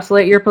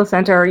encapsulate your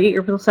placenta or eat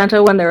your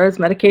placenta when there is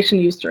medication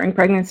used during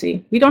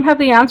pregnancy? We don't have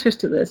the answers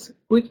to this.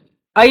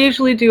 I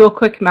usually do a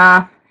quick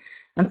math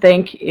and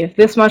think, if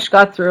this much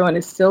got through and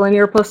is still in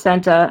your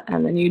placenta,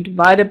 and then you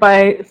divide it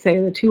by, say,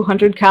 the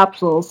 200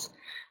 capsules,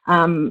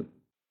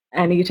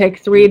 and you take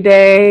 3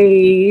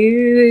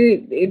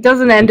 days, it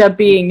doesn't end up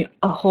being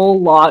a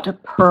whole lot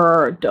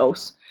per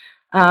dose.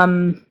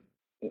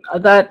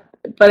 But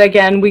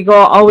again, we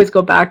always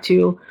go back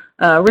to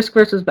risk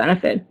versus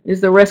benefit.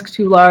 Is the risk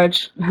too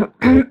large?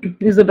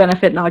 Is the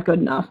benefit not good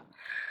enough?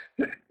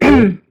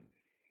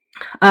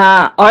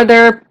 Are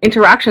there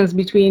interactions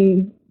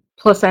between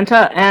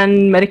placenta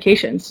and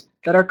medications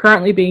that are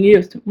currently being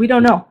used? We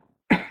don't know.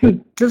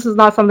 This is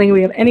not something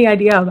we have any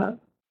idea about.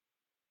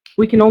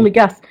 We can only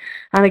guess.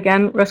 And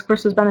again, risk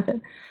versus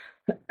benefit.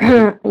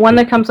 One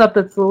that comes up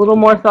that's a little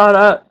more thought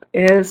out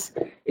is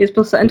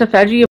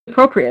placentophagy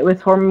appropriate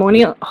with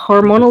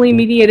hormonally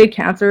mediated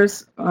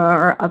cancers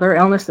or other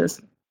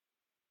illnesses?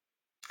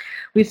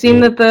 We've seen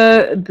that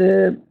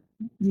the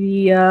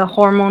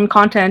hormone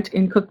content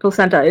in cooked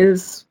placenta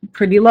is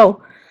pretty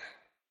low.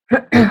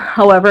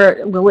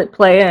 However, will it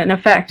play an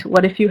effect?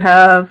 What if you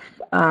have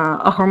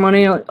a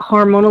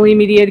hormonally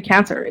mediated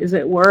cancer? Is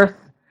it worth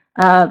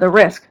the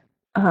risk?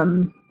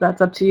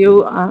 That's up to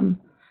you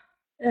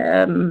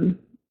and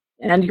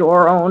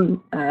your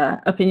own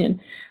opinion.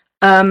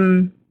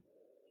 Hormonally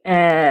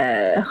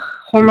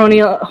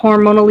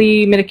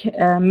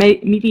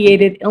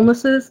mediated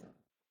illnesses,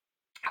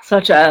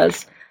 such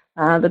as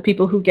the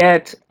people who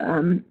get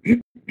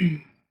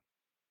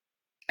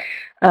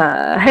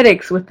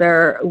headaches with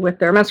their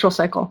menstrual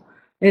cycle.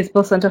 Is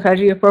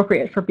placentophagy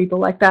appropriate for people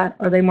like that?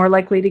 Are they more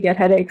likely to get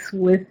headaches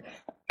with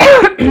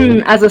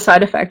as a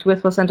side effect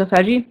with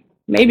placentophagy?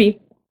 Maybe.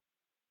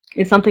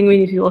 It's something we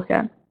need to look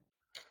at.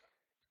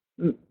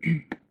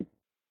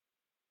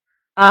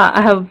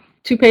 I have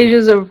 2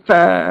 pages of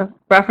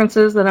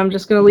references that I'm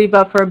just going to leave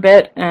up for a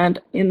bit,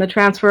 and in the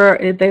transfer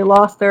they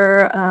lost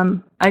their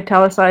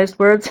italicized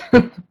words.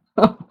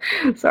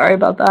 Sorry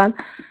about that.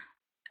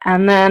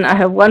 And then I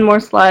have one more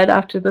slide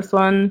after this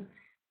one,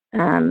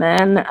 and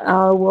then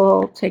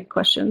we'll take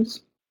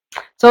questions.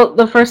 So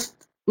the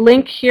first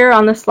link here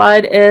on the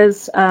slide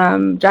is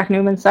Jack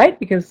Newman's site,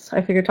 because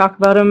I figured talk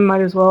about him,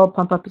 might as well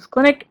pump up his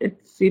clinic.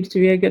 It seems to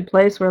be a good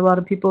place where a lot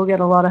of people get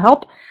a lot of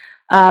help.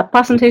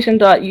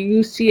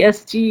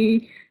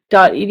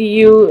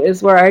 Placentation.ucsg.edu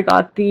is where I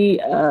got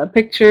the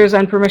pictures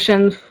and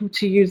permission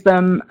to use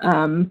them.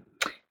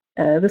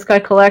 This guy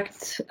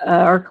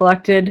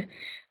collected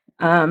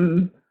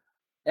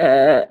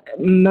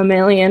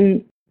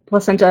mammalian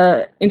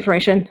placenta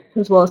information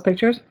as well as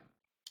pictures.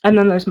 And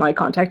then there's my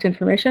contact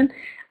information.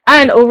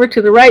 And over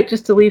to the right,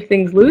 just to leave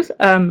things loose,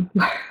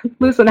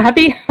 loose and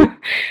happy,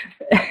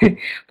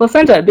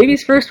 placenta,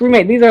 baby's first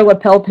roommate. These are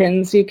lapel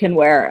pins you can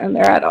wear, and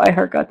they're at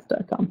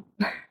iheartguts.com.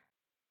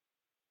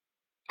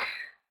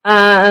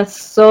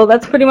 So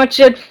that's pretty much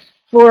it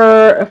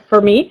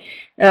for me.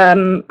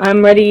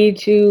 I'm ready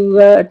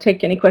to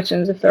take any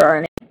questions if there are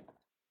any.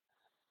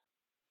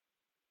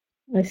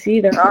 I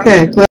see there are.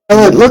 Okay, well,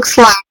 it looks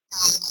like,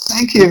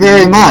 thank you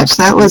very much.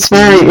 That was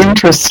very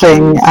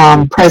interesting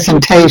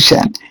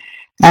presentation.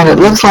 And it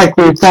looks like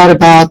we've got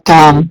about,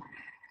 7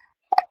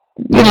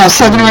 or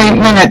 8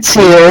 minutes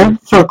here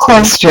for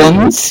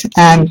questions.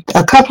 And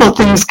a couple of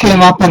things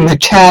came up in the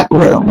chat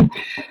room.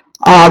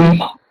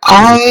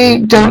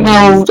 I don't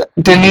know,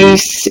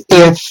 Denise,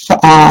 if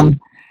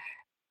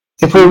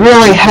we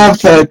really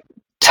have the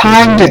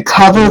time to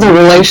cover the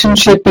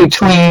relationship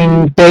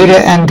between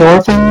beta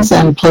endorphins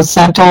and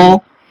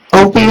placental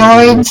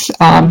opioids.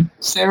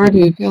 Sarah, do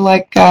you feel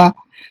like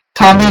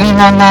commenting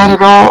on that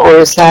at all, or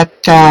is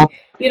that kind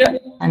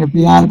of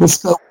beyond the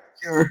scope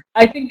of your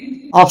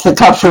off the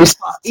cuff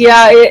response?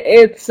 Yeah,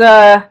 it's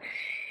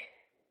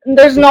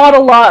there's not a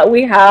lot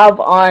we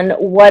have on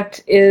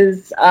what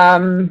is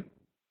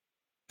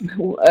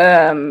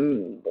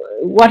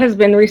what has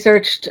been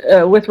researched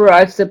with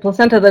regards to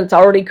placenta that's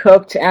already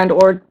cooked and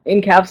or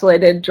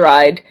encapsulated,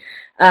 dried.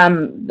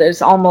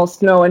 There's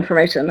almost no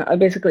information. I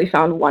basically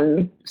found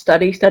one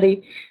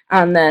study,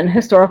 and then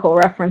historical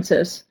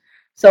references.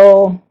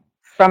 So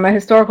from a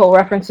historical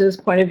references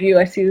point of view,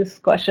 I see this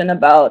question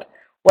about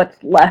what's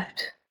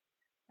left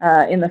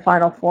in the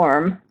final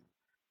form.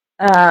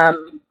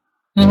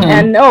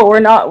 And no, we're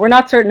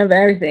not certain of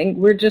anything.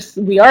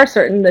 We are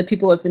certain that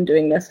people have been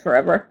doing this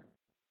forever.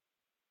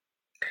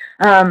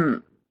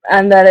 And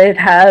that it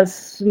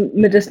has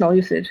medicinal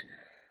usage.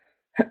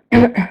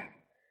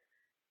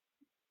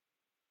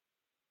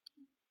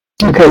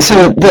 Okay,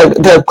 so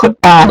the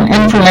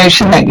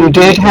information that you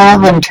did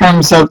have in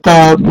terms of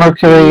the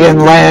mercury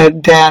and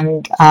lead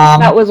and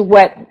that was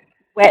wet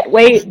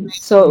weight,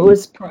 so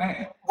it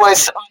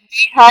was on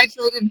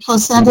dehydrated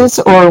placentas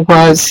or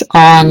was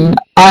on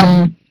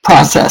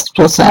unprocessed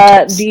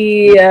placentas?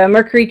 The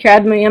mercury,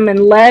 cadmium,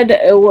 and lead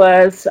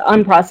was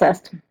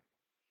unprocessed.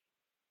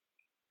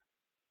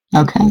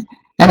 Okay.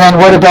 And then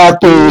what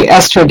about the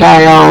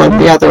estradiol and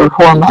the other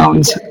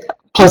hormones,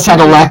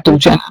 placental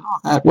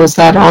lactogenital? Was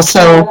that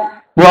also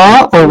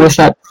raw or was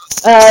that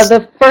processed?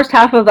 The first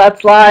half of that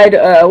slide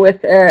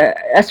with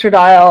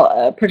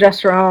estradiol,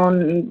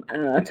 progesterone,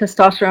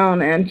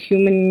 testosterone, and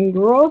human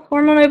growth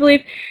hormone, I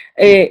believe,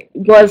 it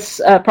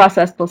was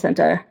processed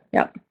placenta.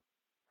 Yep.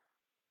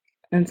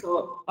 And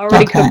so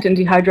already cooked and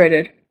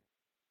dehydrated.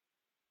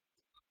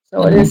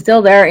 So it is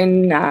still there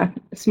in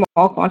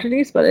small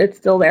quantities, but it's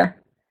still there.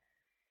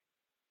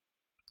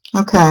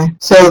 Okay,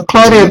 so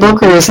Claudia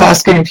Booker is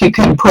asking if you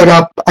can put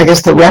up, I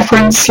guess, the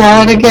reference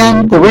slide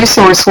again. The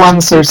resource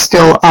ones are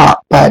still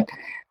up, but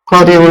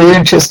Claudia, were you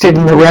interested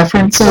in the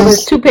references? So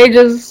there's 2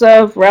 pages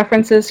of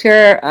references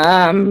here.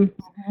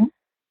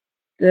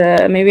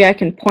 Maybe I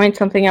can point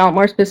something out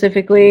more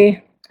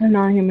specifically.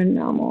 Non-human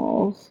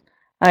mammals.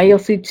 You'll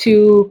see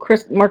 2,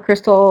 Mark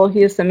Crystal,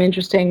 he has some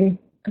interesting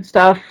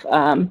stuff.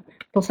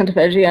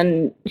 Placentophagy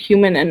on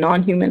human and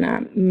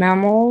non-human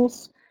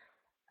mammals.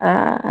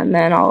 And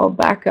then I'll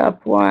back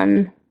up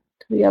one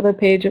to the other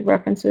page of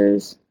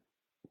references.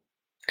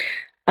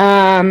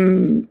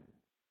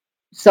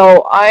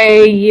 So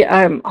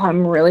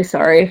I'm really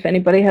sorry if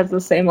anybody has the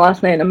same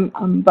last name.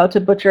 I'm about to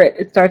butcher it.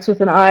 It starts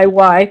with an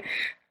I-Y.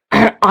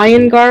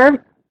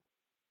 Iyengar.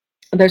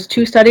 There's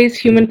 2 studies.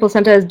 Human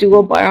placenta as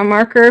dual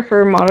biomarker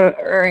for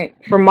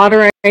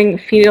monitoring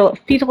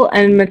fetal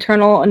and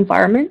maternal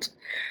environment,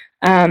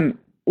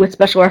 with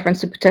special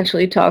reference to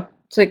potentially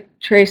toxic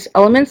trace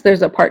elements.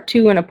 There's a part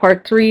 2 and a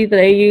part 3 that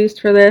I used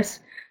for this.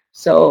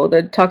 So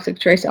the toxic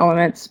trace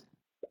elements,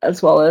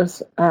 as well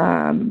as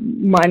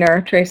minor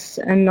trace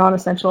and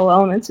non-essential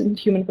elements in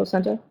human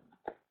placenta.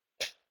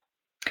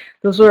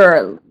 Those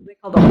were, they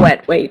called them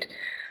wet weight.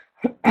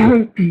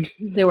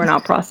 They were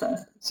not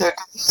processed. So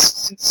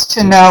it's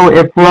to know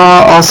if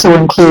raw also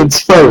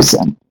includes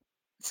frozen.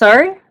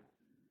 Sorry?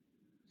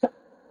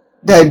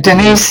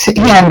 Denise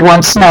Hand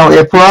wants to know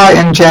if raw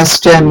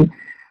ingestion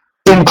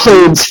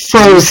includes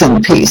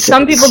frozen pieces.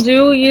 Some people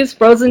do use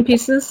frozen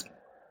pieces.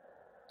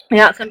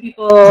 Yeah, some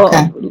people,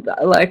 Okay.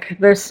 like,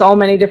 there's so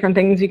many different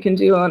things you can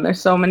do, and there's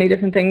so many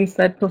different things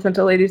that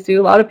placenta ladies do.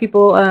 A lot of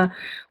people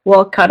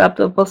will cut up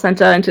the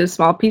placenta into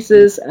small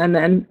pieces and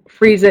then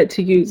freeze it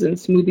to use in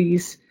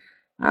smoothies.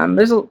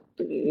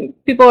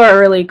 People are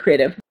really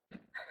creative.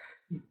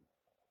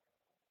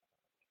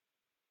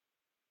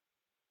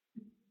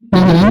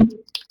 Mm-hmm.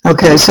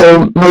 Okay,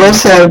 so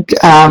Melissa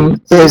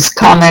is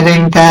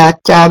commenting that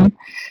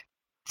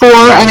for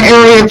an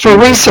area for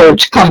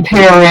research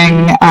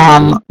comparing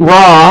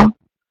raw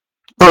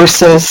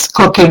versus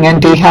cooking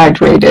and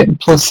dehydrated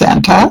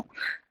placenta.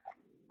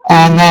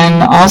 And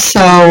then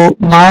also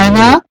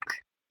Marina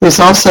is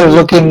also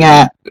looking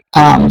at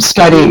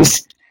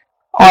studies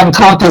on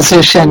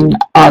composition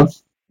of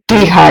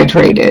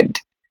dehydrated.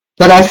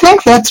 But I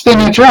think that's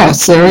been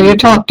addressed. There you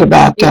talked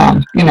about,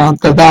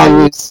 the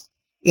values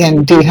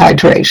in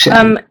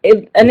dehydration.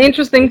 An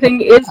interesting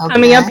thing is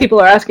coming up. Okay. People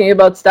are asking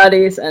about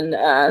studies, and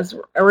as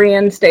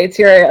Ariane states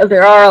here,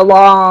 there are a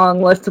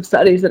long list of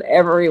studies that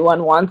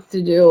everyone wants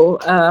to do.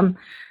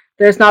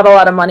 There's not a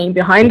lot of money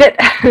behind it.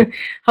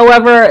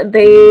 However,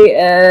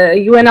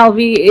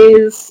 UNLV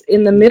is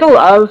in the middle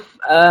of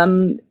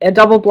a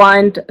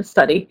double-blind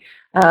study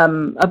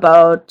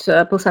about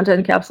placenta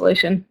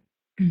encapsulation.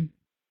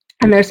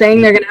 And they're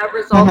saying they're going to have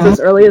results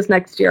as early as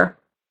next year.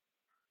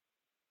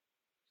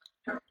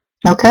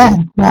 Okay,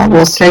 well,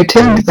 we'll stay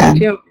tuned then.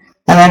 Thank you.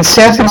 And then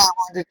Stephanie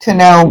wanted to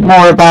know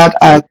more about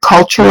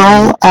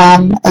cultural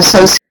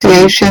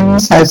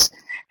associations.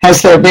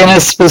 Has there been a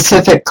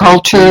specific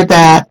culture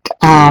that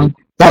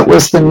that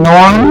was the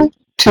norm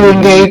to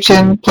engage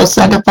in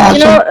placentophagy?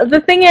 You know,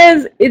 the thing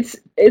is,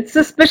 it's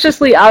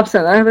suspiciously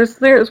absent.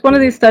 There's one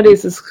of these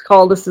studies is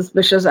called a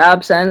suspicious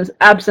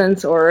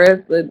absence, or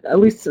at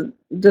least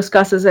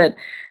discusses it.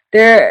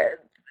 There,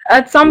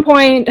 at some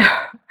point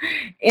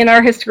in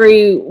our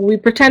history, we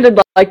pretended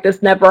like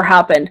this never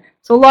happened.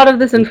 So a lot of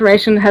this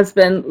information has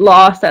been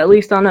lost, at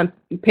least on a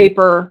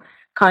paper,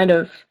 kind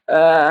of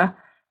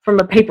from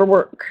a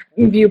paperwork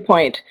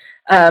viewpoint.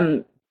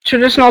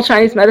 Traditional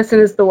Chinese medicine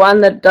is the one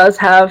that does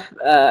have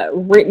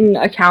written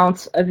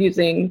accounts of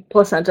using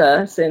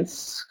placenta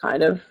since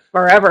kind of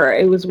forever.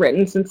 It was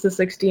written since the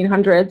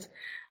 1600s.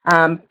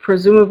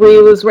 Presumably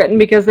it was written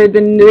because they'd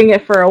been doing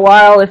it for a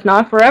while, if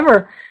not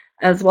forever,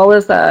 as well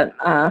as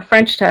a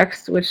French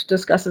text which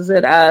discusses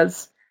it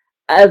as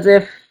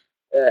if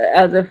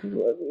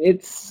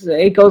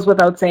it goes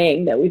without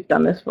saying that we've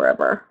done this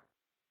forever.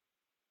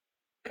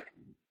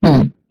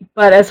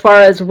 But as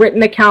far as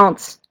written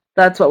accounts,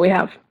 that's what we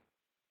have.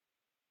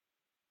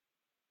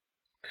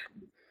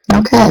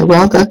 Okay,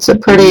 well, that's a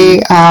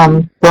pretty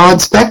broad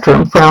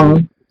spectrum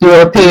from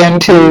European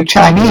to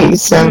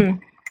Chinese. So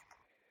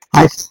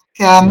I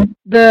think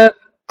that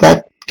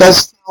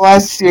does tell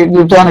us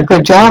you've done a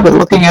good job at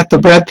looking at the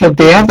breadth of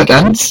the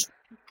evidence.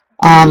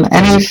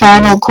 Any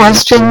final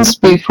questions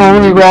before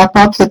we wrap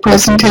up the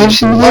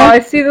presentation here? Well, I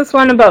see this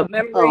one about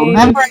membranes. Oh,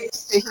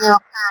 membranes to heal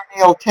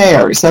perineal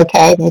tears.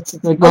 Okay, that's a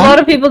good one. A lot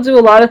of people do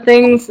a lot of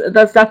things.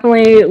 That's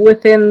definitely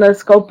within the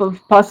scope of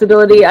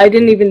possibility. I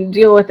didn't even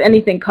deal with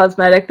anything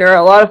cosmetic. There are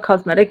a lot of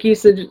cosmetic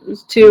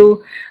usages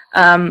too.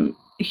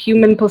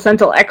 Human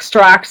placental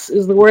extracts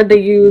is the word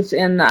they use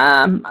in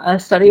a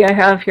study I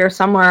have here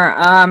somewhere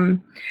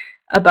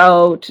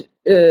about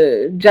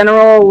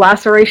general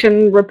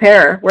laceration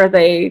repair, where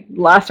they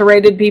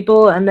lacerated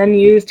people and then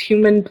used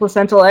human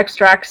placental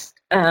extracts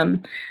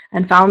and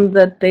found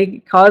that they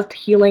caused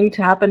healing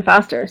to happen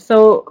faster.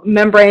 So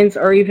membranes,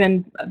 or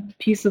even a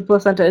piece of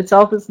placenta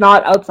itself, is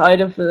not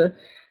outside of a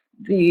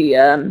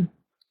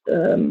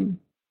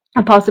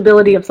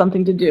possibility of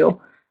something to do.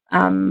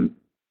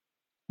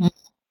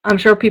 I'm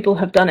sure people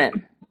have done it.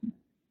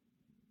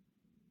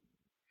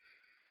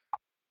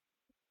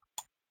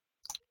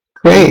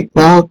 Great.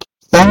 Well,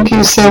 thank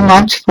you so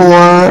much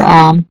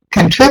for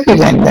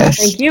contributing this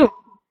Thank you.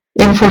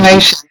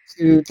 information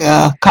to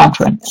the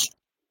conference.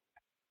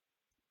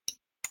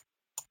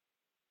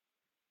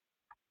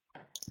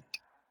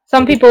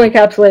 Some people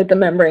encapsulate the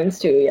membranes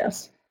too,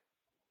 yes.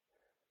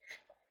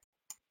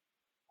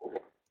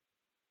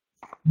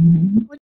 Mm-hmm.